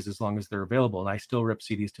CDs as long as they're available, and I still rip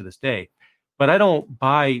CDs to this day. But I don't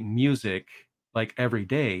buy music like every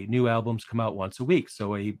day. New albums come out once a week,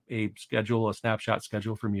 so a snapshot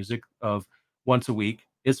schedule for music of once a week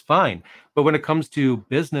is fine. But when it comes to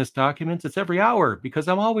business documents, it's every hour because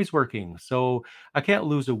I'm always working. So I can't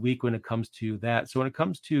lose a week when it comes to that. So when it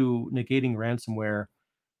comes to negating ransomware,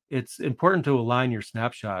 it's important to align your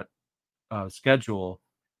snapshot schedule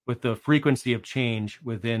with the frequency of change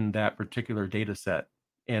within that particular data set.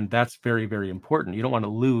 And that's very, very important. You don't want to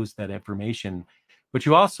lose that information, but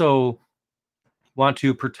you also want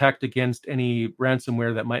to protect against any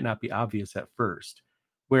ransomware that might not be obvious at first,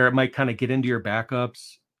 where it might kind of get into your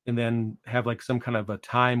backups and then have like some kind of a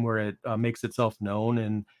time where it makes itself known,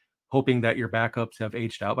 and hoping that your backups have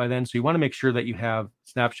aged out by then. So you want to make sure that you have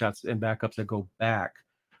snapshots and backups that go back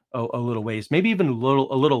a little ways, maybe even a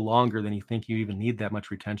little longer than you think you even need that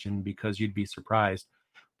much retention, because you'd be surprised.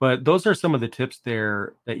 But those are some of the tips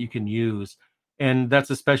there that you can use. And that's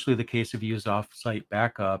especially the case if you use off-site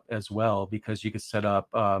backup as well, because you could set up,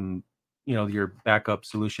 your backup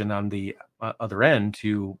solution on the other end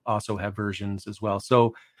to also have versions as well.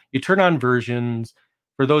 So you turn on versions.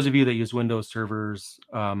 For those of you that use Windows servers,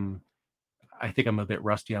 I think I'm a bit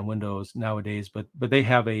rusty on Windows nowadays, but they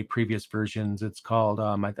have a previous versions. It's called,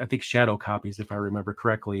 I think Shadow Copies, if I remember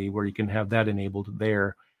correctly, where you can have that enabled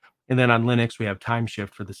there. And then on Linux, we have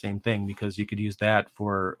Timeshift for the same thing, because you could use that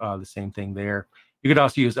for the same thing there. You could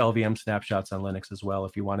also use LVM snapshots on Linux as well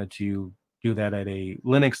if you wanted to do that at a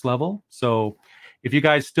Linux level. So if you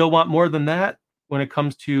guys still want more than that when it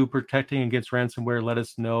comes to protecting against ransomware, let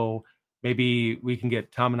us know. Maybe we can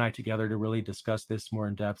get Tom and I together to really discuss this more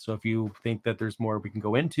in depth. So if you think that there's more we can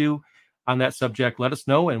go into on that subject, let us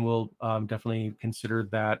know, and we'll definitely consider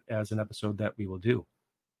that as an episode that we will do.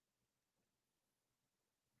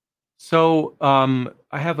 So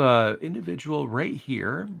I have a individual right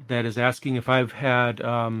here that is asking if I've had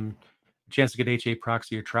a chance to get HA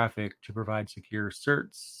proxy or traffic to provide secure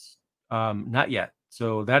certs. Not yet.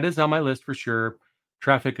 So that is on my list for sure.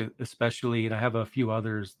 Traffic especially, and I have a few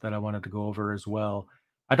others that I wanted to go over as well.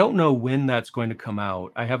 I don't know when that's going to come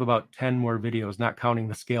out. I have about 10 more videos, not counting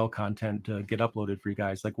the scale content, to get uploaded for you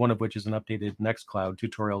guys, like one of which is an updated Nextcloud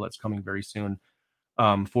tutorial that's coming very soon.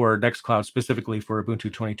 For Nextcloud, specifically for Ubuntu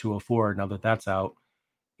 22.04, now that that's out.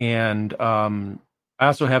 And I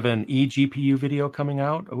also have an eGPU video coming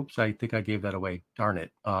out. Oops, I think I gave that away. Darn it.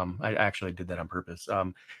 I actually did that on purpose.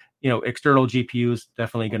 external GPUs,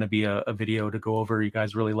 definitely going to be a video to go over. You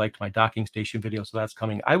guys really liked my docking station video, so that's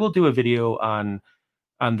coming. I will do a video on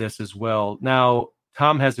this as well. Now,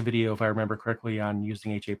 Tom has a video, if I remember correctly, on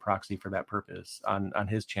using HA proxy for that purpose on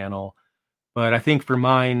his channel. But I think for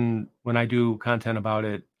mine, when I do content about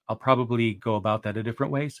it, I'll probably go about that a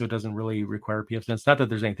different way, so it doesn't really require pfSense. Not that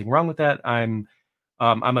there's anything wrong with that. I'm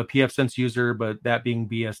a pfSense user, but that being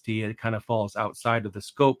BSD, it kind of falls outside of the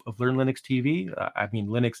scope of Learn Linux TV. I mean,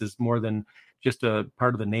 Linux is more than just a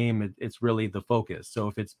part of the name. It's really the focus. So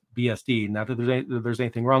if it's BSD, not that there's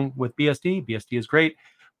anything wrong with BSD. BSD is great,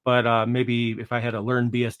 but maybe if I had a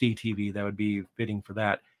Learn BSD TV, that would be fitting for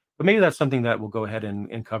that. But maybe that's something that we'll go ahead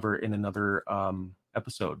and cover in another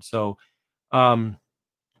episode. So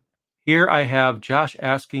here I have Josh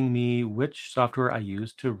asking me which software I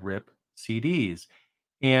use to rip CDs.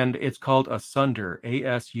 And it's called Asunder,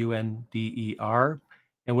 Asunder.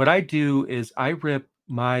 And what I do is I rip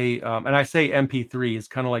my, and I say MP3 is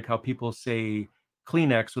kind of like how people say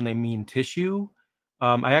Kleenex when they mean tissue.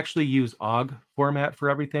 I actually use OGG format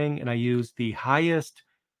for everything, and I use the highest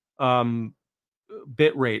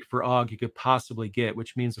bit rate for OGG you could possibly get,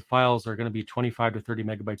 which means the files are going to be 25 to 30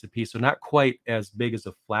 megabytes a piece. So not quite as big as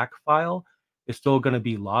a FLAC file. It's still going to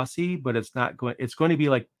be lossy, but it's going to be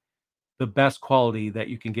like the best quality that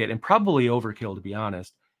you can get, and probably overkill, to be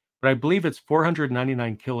honest. But I believe it's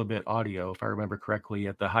 499 kilobit audio, if I remember correctly,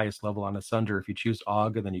 at the highest level on Asunder. If you choose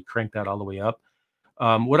OGG and then you crank that all the way up.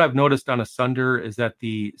 What I've noticed on Asunder is that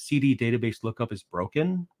the CD database lookup is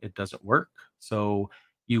broken. It doesn't work. So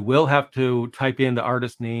you will have to type in the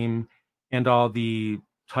artist name and all the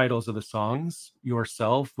titles of the songs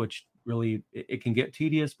yourself, which really, it can get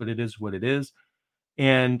tedious, but it is what it is.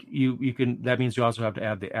 And you can, that means you also have to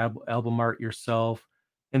add the album art yourself.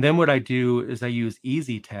 And then what I do is I use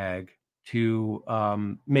EasyTag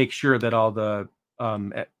to make sure that all the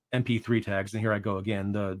MP3 tags, and here I go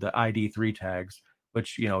again, the ID3 tags,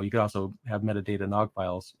 which you could also have metadata NOG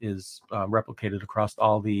files, is replicated across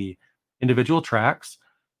all the individual tracks.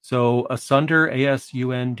 So Asunder,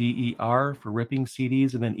 Asunder, for ripping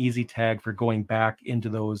CDs, and then EasyTag for going back into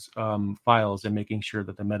those files and making sure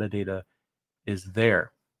that the metadata is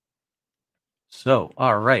there. So,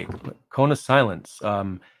 all right, Kona Silence.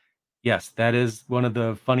 Yes, that is one of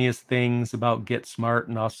the funniest things about Get Smart,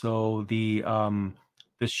 and also the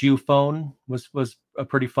shoe phone was a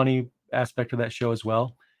pretty funny aspect of that show as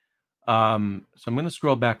well. So I'm going to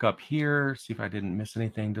scroll back up here, see if I didn't miss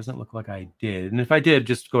anything. Doesn't look like I did. And if I did,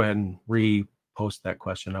 just go ahead and repost that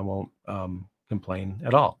question. I won't complain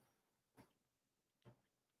at all.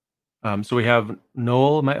 So we have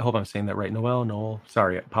Noel. I hope I'm saying that right. Noel.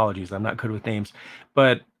 Sorry, apologies. I'm not good with names.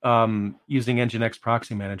 But using Nginx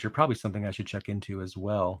Proxy Manager, probably something I should check into as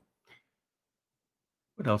well.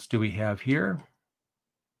 What else do we have here?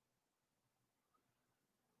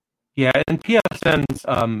 Yeah, and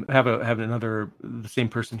pfSense, have another, the same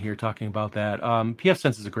person here talking about that.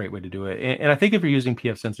 pfSense is a great way to do it. And I think if you're using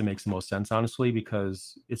pfSense, it makes the most sense, honestly,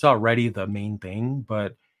 because it's already the main thing.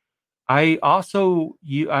 But I also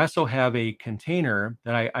have a container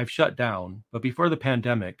that I've shut down. But before the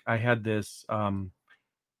pandemic, I had this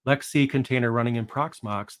LXC container running in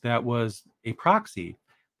Proxmox that was a proxy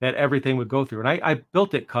that everything would go through. And I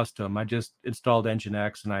built it custom. I just installed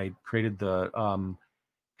Nginx and I created the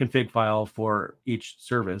config file for each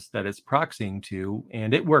service that it's proxying to,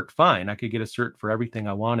 and it worked fine. I could get a cert for everything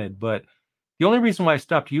I wanted. But the only reason why I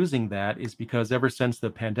stopped using that is because ever since the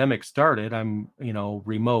pandemic started, I'm,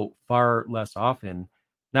 remote far less often,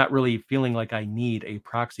 not really feeling like I need a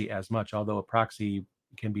proxy as much, although a proxy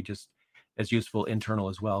can be just as useful internal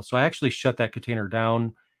as well. So I actually shut that container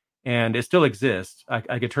down, and it still exists.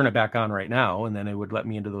 I could turn it back on right now, and then it would let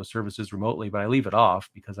me into those services remotely, but I leave it off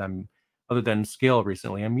because other than Scale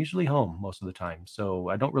recently, I'm usually home most of the time. So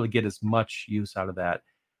I don't really get as much use out of that.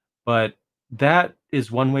 But that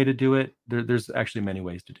is one way to do it. There's actually many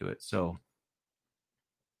ways to do it. So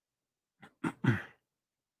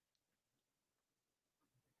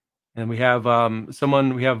and we have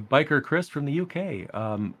Biker Chris from the UK.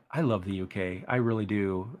 I love the UK. I really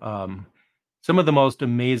do. Some of the most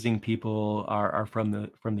amazing people are from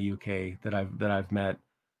the UK that I've met.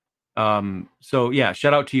 So yeah,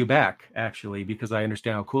 shout out to you back, actually, because I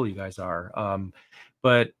understand how cool you guys are.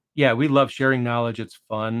 But yeah, we love sharing knowledge. It's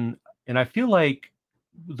fun. And I feel like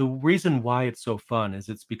the reason why it's so fun is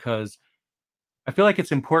it's because I feel like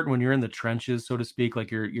it's important when you're in the trenches, so to speak, like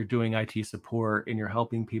you're doing IT support and you're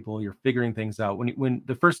helping people, you're figuring things out. When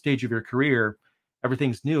the first stage of your career,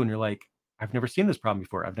 everything's new and you're like, I've never seen this problem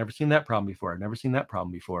before. I've never seen that problem before. I've never seen that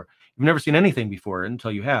problem before. You've never seen anything before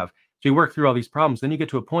until you have. So you work through all these problems. Then you get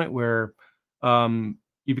to a point where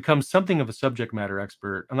you become something of a subject matter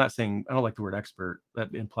expert. I'm not saying I don't like the word expert.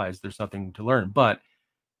 That implies there's something to learn, but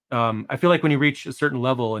I feel like when you reach a certain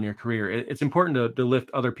level in your career, it's important to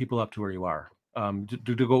lift other people up to where you are.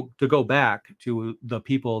 To go back to the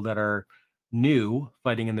people that are new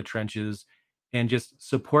fighting in the trenches and just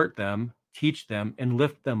support them, teach them, and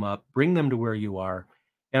lift them up, bring them to where you are.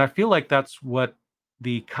 And I feel like that's what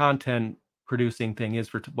the content producing thing is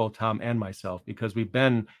for both Tom and myself, because we've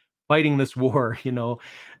been fighting this war, in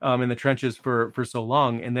the trenches for so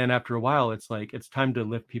long, and then after a while, it's like it's time to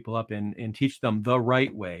lift people up and teach them the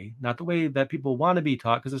right way, not the way that people want to be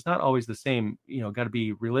taught, because it's not always the same. Got to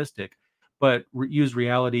be realistic, but use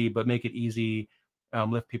reality, but make it easy.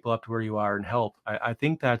 Lift people up to where you are and help. I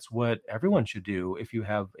think that's what everyone should do if you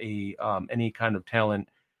have a any kind of talent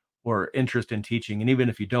or interest in teaching, and even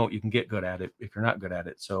if you don't, you can get good at it if you're not good at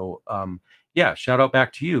it. So, yeah, shout out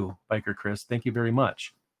back to you, Biker Chris. Thank you very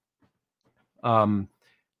much. So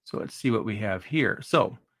let's see what we have here.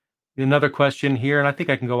 So another question here, and I think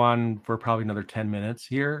I can go on for probably another 10 minutes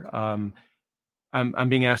here. I'm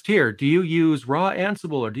being asked here, do you use raw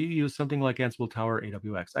Ansible or do you use something like Ansible Tower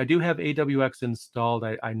AWX? I do have AWX installed.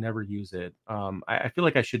 I never use it. I feel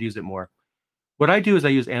like I should use it more. What I do is I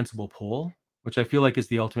use Ansible Pull, which I feel like is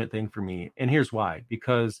the ultimate thing for me. And here's why.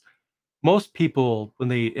 Because most people, when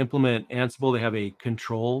they implement Ansible, they have a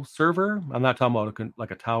control server. I'm not talking about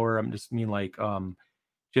like a tower. I'm just mean like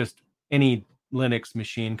just any Linux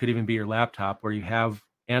machine, could even be your laptop, where you have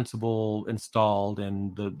Ansible installed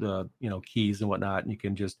and the keys and whatnot, and you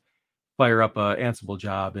can just fire up a Ansible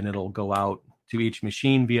job and it'll go out to each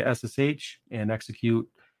machine via SSH and execute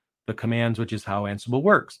the commands, which is how Ansible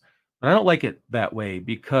works. But I don't like it that way,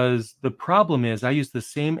 because the problem is I use the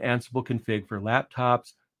same Ansible config for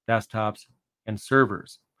laptops, desktops, and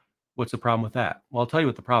servers. What's the problem with that? Well, I'll tell you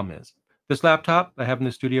what the problem is. This laptop I have in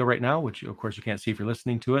the studio right now, which of course you can't see if you're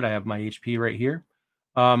listening to it, I have my HP right here.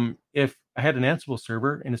 If I had an Ansible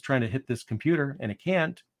server and it's trying to hit this computer and it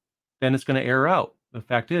can't, then it's going to error out. The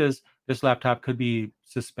fact is, this laptop could be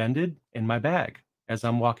suspended in my bag as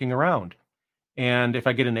I'm walking around. And if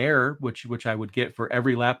I get an error, which I would get for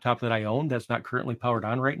every laptop that I own that's not currently powered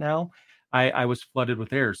on right now, I was flooded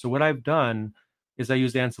with errors. So what I've done is I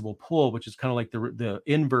used Ansible Pull, which is kind of like the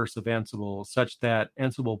inverse of Ansible, such that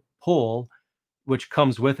Ansible Pull, which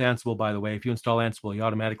comes with Ansible, by the way, if you install Ansible, you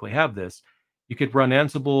automatically have this. You could run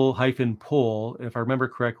Ansible-pull. If I remember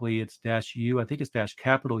correctly, it's -U. I think it's dash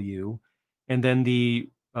capital U, and then the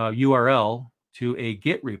URL to a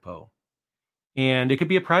Git repo. And it could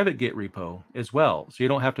be a private Git repo as well, so you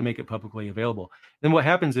don't have to make it publicly available. Then what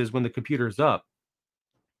happens is when the computer is up,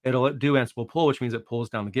 it'll do Ansible Pull, which means it pulls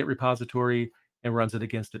down the Git repository and runs it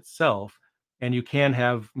against itself. And you can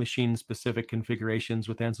have machine-specific configurations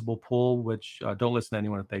with Ansible Pull, which don't listen to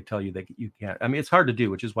anyone if they tell you that you can't. I mean, it's hard to do,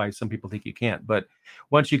 which is why some people think you can't. But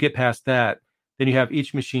once you get past that, then you have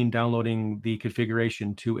each machine downloading the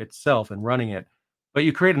configuration to itself and running it. But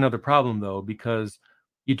you create another problem, though, because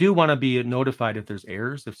you do want to be notified if there's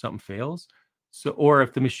errors, if something fails. So, or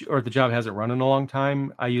if the machine or the job hasn't run in a long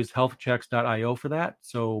time, I use healthchecks.io for that.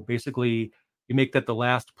 So basically, you make that the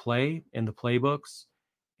last play in the playbooks,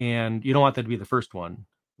 and you don't want that to be the first one.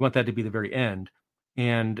 You want that to be the very end.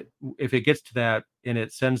 And if it gets to that and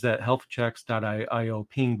it sends that healthchecks.io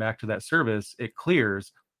ping back to that service, it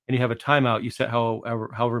clears, and you have a timeout. You set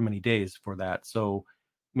however many days for that. So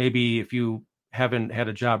maybe if you haven't had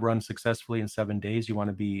a job run successfully in 7 days, you want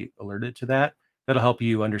to be alerted to that. That'll help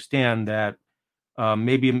you understand that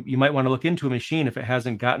maybe you might want to look into a machine. If it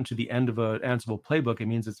hasn't gotten to the end of an Ansible playbook, it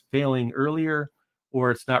means it's failing earlier or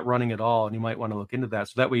it's not running at all, and you might want to look into that.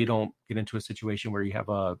 So that way you don't get into a situation where you have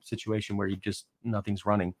a situation where you just nothing's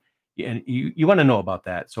running. And you want to know about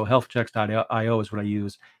that. So healthchecks.io is what I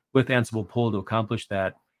use with Ansible Pull to accomplish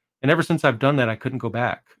that. And ever since I've done that, I couldn't go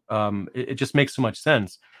back. It just makes so much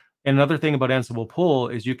sense. And another thing about Ansible Pull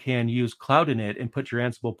is you can use Cloud Init and put your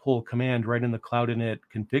Ansible Pull command right in the Cloud Init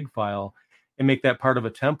config file and make that part of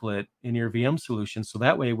a template in your VM solution. So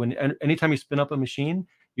that way, anytime you spin up a machine,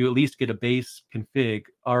 you at least get a base config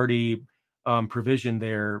already provisioned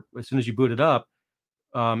there. As soon as you boot it up,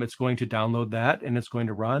 it's going to download that and it's going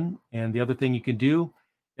to run. And the other thing you can do,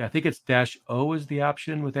 I think it's -O is the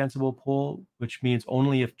option with Ansible Pull, which means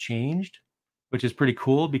only if changed, which is pretty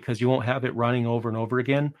cool because you won't have it running over and over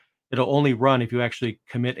again. It'll only run if you actually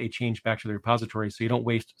commit a change back to the repository, so you don't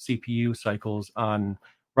waste CPU cycles on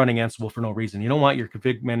running Ansible for no reason. You don't want your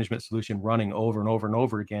config management solution running over and over and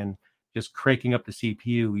over again, just cranking up the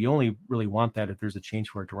CPU. You only really want that if there's a change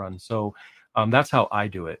for it to run. So that's how I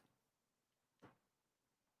do it.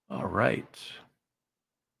 All right.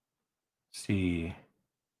 Let's see.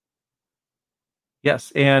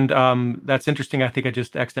 Yes, and that's interesting. I think I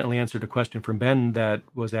just accidentally answered a question from Ben that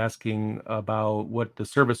was asking about what the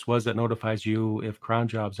service was that notifies you if cron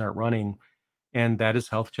jobs aren't running, and that is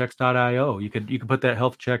healthchecks.io. You could put that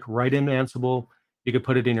health check right in Ansible. You could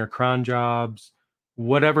put it in your cron jobs,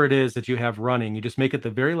 whatever it is that you have running. You just make it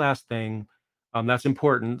the very last thing. That's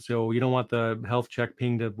important. So you don't want the health check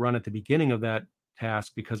ping to run at the beginning of that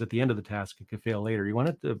task because at the end of the task it could fail later. You want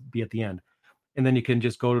it to be at the end, and then you can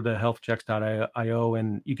just go to the healthchecks.io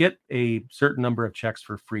and you get a certain number of checks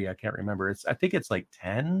for free. I can't remember. I think it's like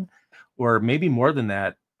 10 or maybe more than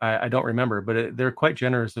that. I don't remember, but they're quite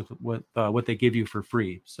generous with what they give you for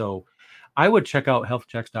free. So I would check out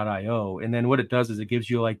healthchecks.io. And then what it does is it gives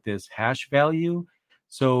you like this hash value.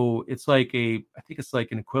 So it's like I think it's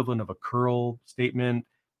like an equivalent of a curl statement.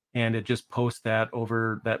 And it just posts that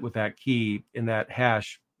over that with that key, and that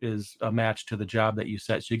hash is a match to the job that you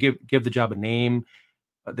set. So you give the job a name,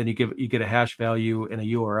 then you get a hash value and a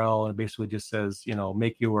URL, and it basically just says,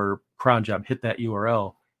 make your cron job hit that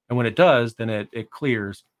URL. And when it does, then it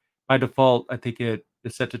clears. By default, I think it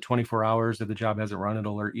is set to 24 hours. If the job hasn't run,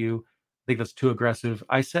 it'll alert you. I think that's too aggressive.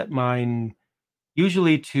 I set mine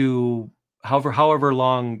usually to however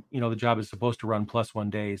long the job is supposed to run plus 1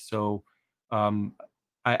 day. So um,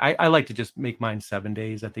 I like to just make mine 7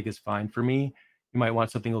 days. I think is fine for me. You might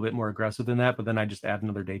want something a little bit more aggressive than that, but then I just add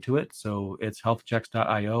another day to it. So it's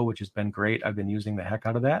healthchecks.io, which has been great. I've been using the heck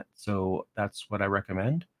out of that. So that's what I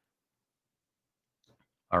recommend.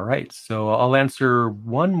 All right. So I'll answer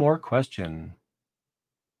one more question.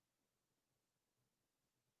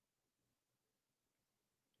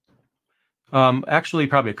 Actually,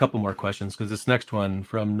 probably a couple more questions because this next one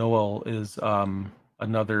from Noel is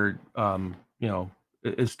another,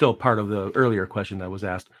 is still part of the earlier question that was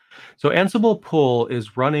asked. So Ansible pull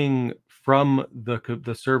is running from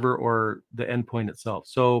the server or the endpoint itself.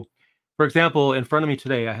 So, for example, in front of me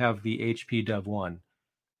today, I have the HP Dev 1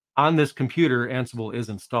 on this computer. Ansible is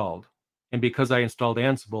installed. And because I installed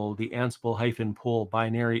Ansible, the Ansible-pull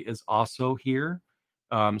binary is also here.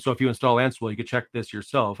 So if you install Ansible, you can check this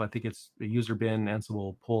yourself. I think it's the user bin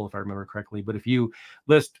Ansible pull, if I remember correctly. But if you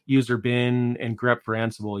list user bin and grep for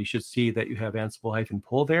Ansible, you should see that you have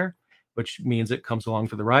Ansible-pull there, which means it comes along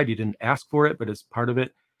for the ride. You didn't ask for it, but it's part of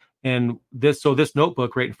it. And this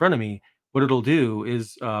notebook right in front of me, what it'll do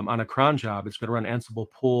is on a cron job, it's going to run Ansible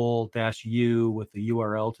pull-u with the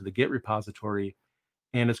URL to the Git repository,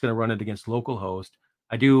 and it's going to run it against localhost.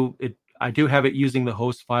 I do have it using the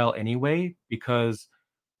host file anyway, because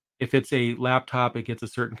if it's a laptop, it gets a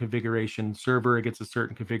certain configuration. Server, it gets a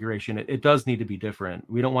certain configuration. It does need to be different.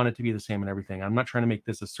 We don't want it to be the same in everything. I'm not trying to make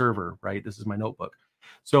this a server, right? This is my notebook.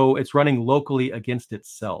 So it's running locally against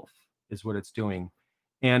itself is what it's doing.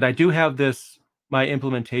 And I do have my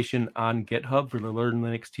implementation on GitHub for the Learn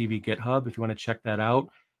Linux TV GitHub. If you want to check that out,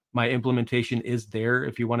 my implementation is there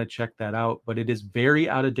if you want to check that out, but it is very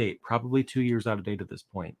out of date, probably 2 years out of date at this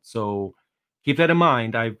point. So keep that in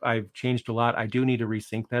mind. I've changed a lot. I do need to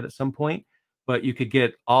resync that at some point, but you could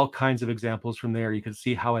get all kinds of examples from there. You can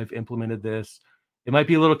see how I've implemented this. It might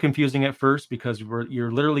be a little confusing at first because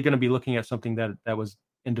you're literally going to be looking at something that was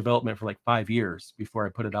in development for like 5 years before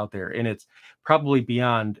I put it out there, and it's probably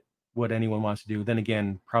beyond what anyone wants to do. Then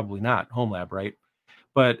again, probably not home lab, right?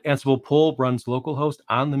 But Ansible pull runs localhost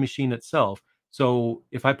on the machine itself. So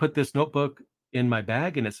if I put this notebook in my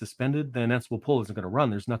bag and it's suspended, then Ansible pull isn't going to run.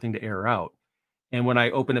 There's nothing to error out. And when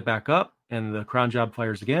I open it back up and the cron job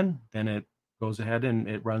fires again, then it goes ahead and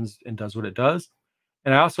it runs and does what it does.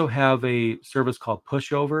 And I also have a service called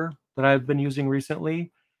Pushover that I've been using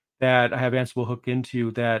recently that I have Ansible hooked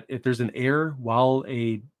into, that if there's an error while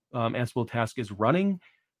a Ansible task is running,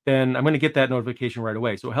 then I'm going to get that notification right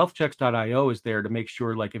away. So healthchecks.io is there to make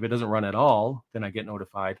sure, like, if it doesn't run at all, then I get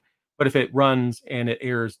notified. But if it runs and it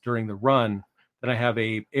errors during the run, then I have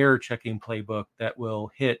a error checking playbook that will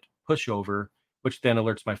hit Pushover, which then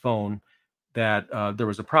alerts my phone that there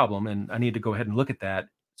was a problem and I need to go ahead and look at that.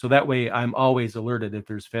 So that way I'm always alerted if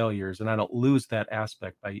there's failures and I don't lose that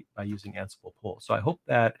aspect by using Ansible pull. So I hope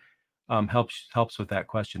that helps with that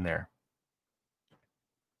question there.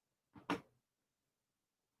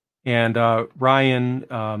 And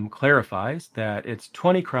Ryan clarifies that it's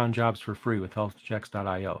 20 cron jobs for free with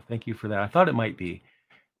healthchecks.io. Thank you for that. I thought it might be.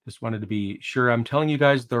 Just wanted to be sure I'm telling you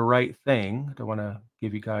guys the right thing. I don't want to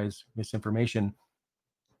give you guys misinformation.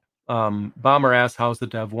 Bomber asks, how's the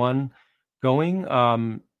Dev 1 going?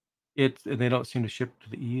 They don't seem to ship to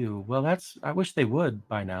the EU. Well, I wish they would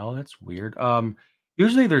by now. That's weird.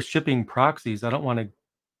 Usually they're shipping proxies. I don't want to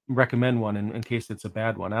recommend one in case it's a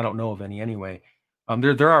bad one. I don't know of any anyway.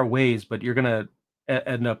 There are ways, but you're gonna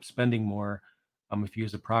end up spending more. If you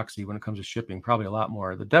use a proxy when it comes to shipping, probably a lot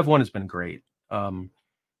more. The Dev 1 has been great. The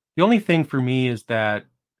only thing for me is that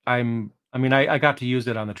I got to use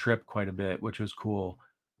it on the trip quite a bit, which was cool,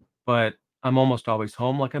 but I'm almost always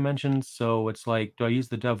home, like I mentioned. So it's like, do I use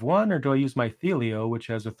the Dev 1 or do I use my Thelio, which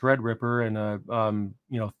has a Threadripper and a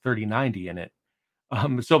 3090 in it?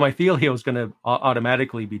 So my Thelio is going to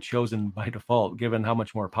automatically be chosen by default, given how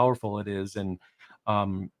much more powerful it is, and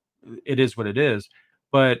um, it is what it is.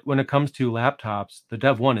 But when it comes to laptops, the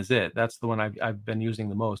Dev One is it. That's the one I've been using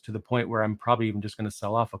the most, to the point where I'm probably even just going to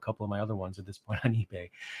sell off a couple of my other ones at this point on eBay.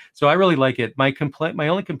 So I really like it. My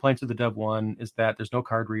only complaints with the Dev One is that there's no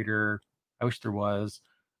card reader. I wish there was.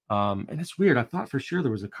 And it's weird. I thought for sure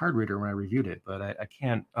there was a card reader when I reviewed it, but I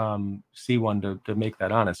can't see one to make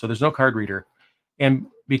that honest. So there's no card reader. And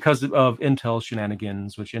because of Intel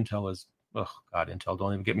shenanigans, which Intel is, oh God, Intel,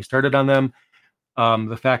 don't even get me started on them.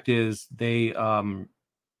 The fact is they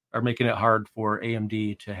are making it hard for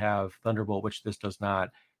AMD to have Thunderbolt, which this does not.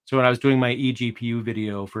 So when I was doing my eGPU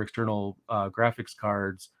video for external graphics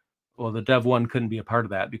cards, well, the Dev One couldn't be a part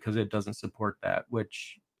of that because it doesn't support that.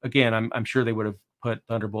 Which again, I'm sure they would have put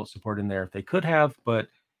Thunderbolt support in there if they could have, but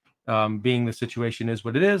being the situation is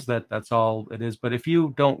what it is, that's all it is. But if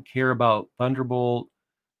you don't care about Thunderbolt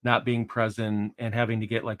not being present and having to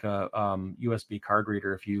get like a USB card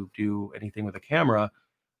reader if you do anything with a camera,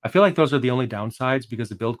 I feel like those are the only downsides, because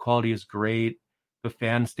the build quality is great. The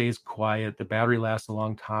fan stays quiet. The battery lasts a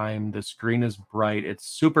long time. The screen is bright. It's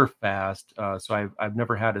super fast. So I've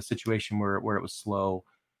never had a situation where it was slow.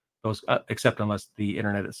 Those except unless the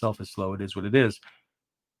internet itself is slow, it is what it is.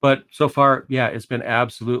 But so far, yeah, it's been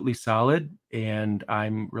absolutely solid, and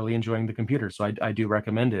I'm really enjoying the computer. So I do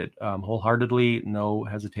recommend it wholeheartedly, no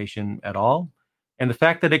hesitation at all. And the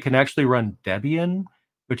fact that it can actually run Debian,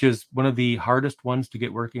 which is one of the hardest ones to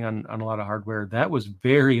get working on a lot of hardware, that was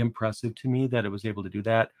very impressive to me that it was able to do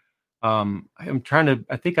that.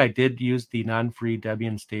 I think I did use the non-free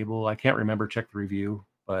Debian stable. I can't remember, check the review,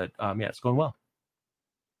 but yeah, it's going well.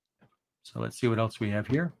 So let's see what else we have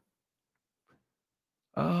here.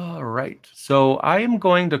 All right. So I am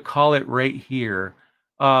going to call it right here.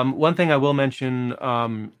 One thing I will mention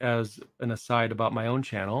as an aside about my own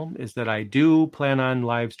channel is that I do plan on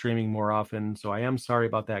live streaming more often. So I am sorry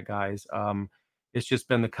about that, guys. It's just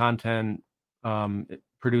been the content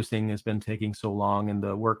producing has been taking so long, and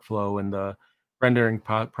the workflow and the rendering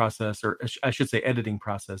process, or I should say editing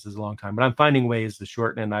process, is a long time. But I'm finding ways to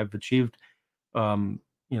shorten, and I've achieved um,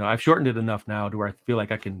 I've shortened it enough now to where I feel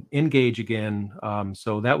like I can engage again.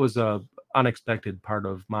 So that was a unexpected part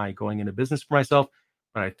of my going into business for myself,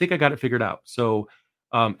 but I think I got it figured out. So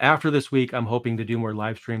after this week, I'm hoping to do more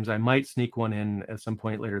live streams. I might sneak one in at some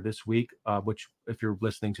point later this week, which if you're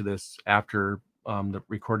listening to this after the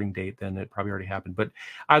recording date, then it probably already happened. But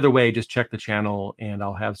either way, just check the channel and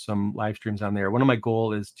I'll have some live streams on there. One of my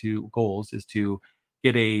goals is to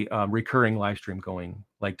get a recurring live stream going,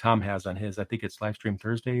 like Tom has on his. I think it's live stream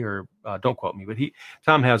Thursday, or don't quote me, but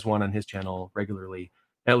Tom has one on his channel regularly,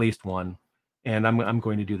 at least one, and I'm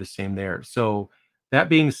going to do the same there. So that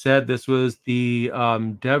being said, this was the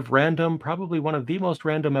Dev Random, probably one of the most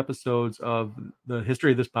random episodes of the history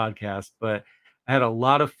of this podcast, but I had a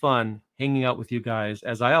lot of fun hanging out with you guys,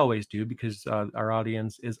 as I always do, because our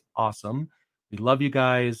audience is awesome. We love you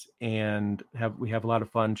guys, and we have a lot of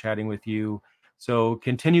fun chatting with you. So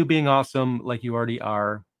continue being awesome like you already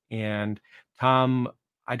are. And Tom,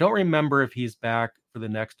 I don't remember if he's back for the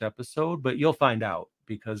next episode, but you'll find out,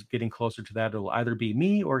 because getting closer to that, it'll either be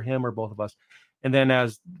me or him or both of us. And then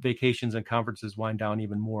as vacations and conferences wind down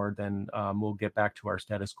even more, then we'll get back to our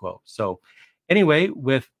status quo. So anyway,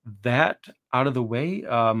 with that out of the way,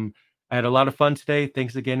 I had a lot of fun today.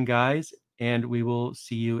 Thanks again, guys. And we will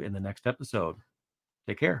see you in the next episode.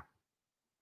 Take care.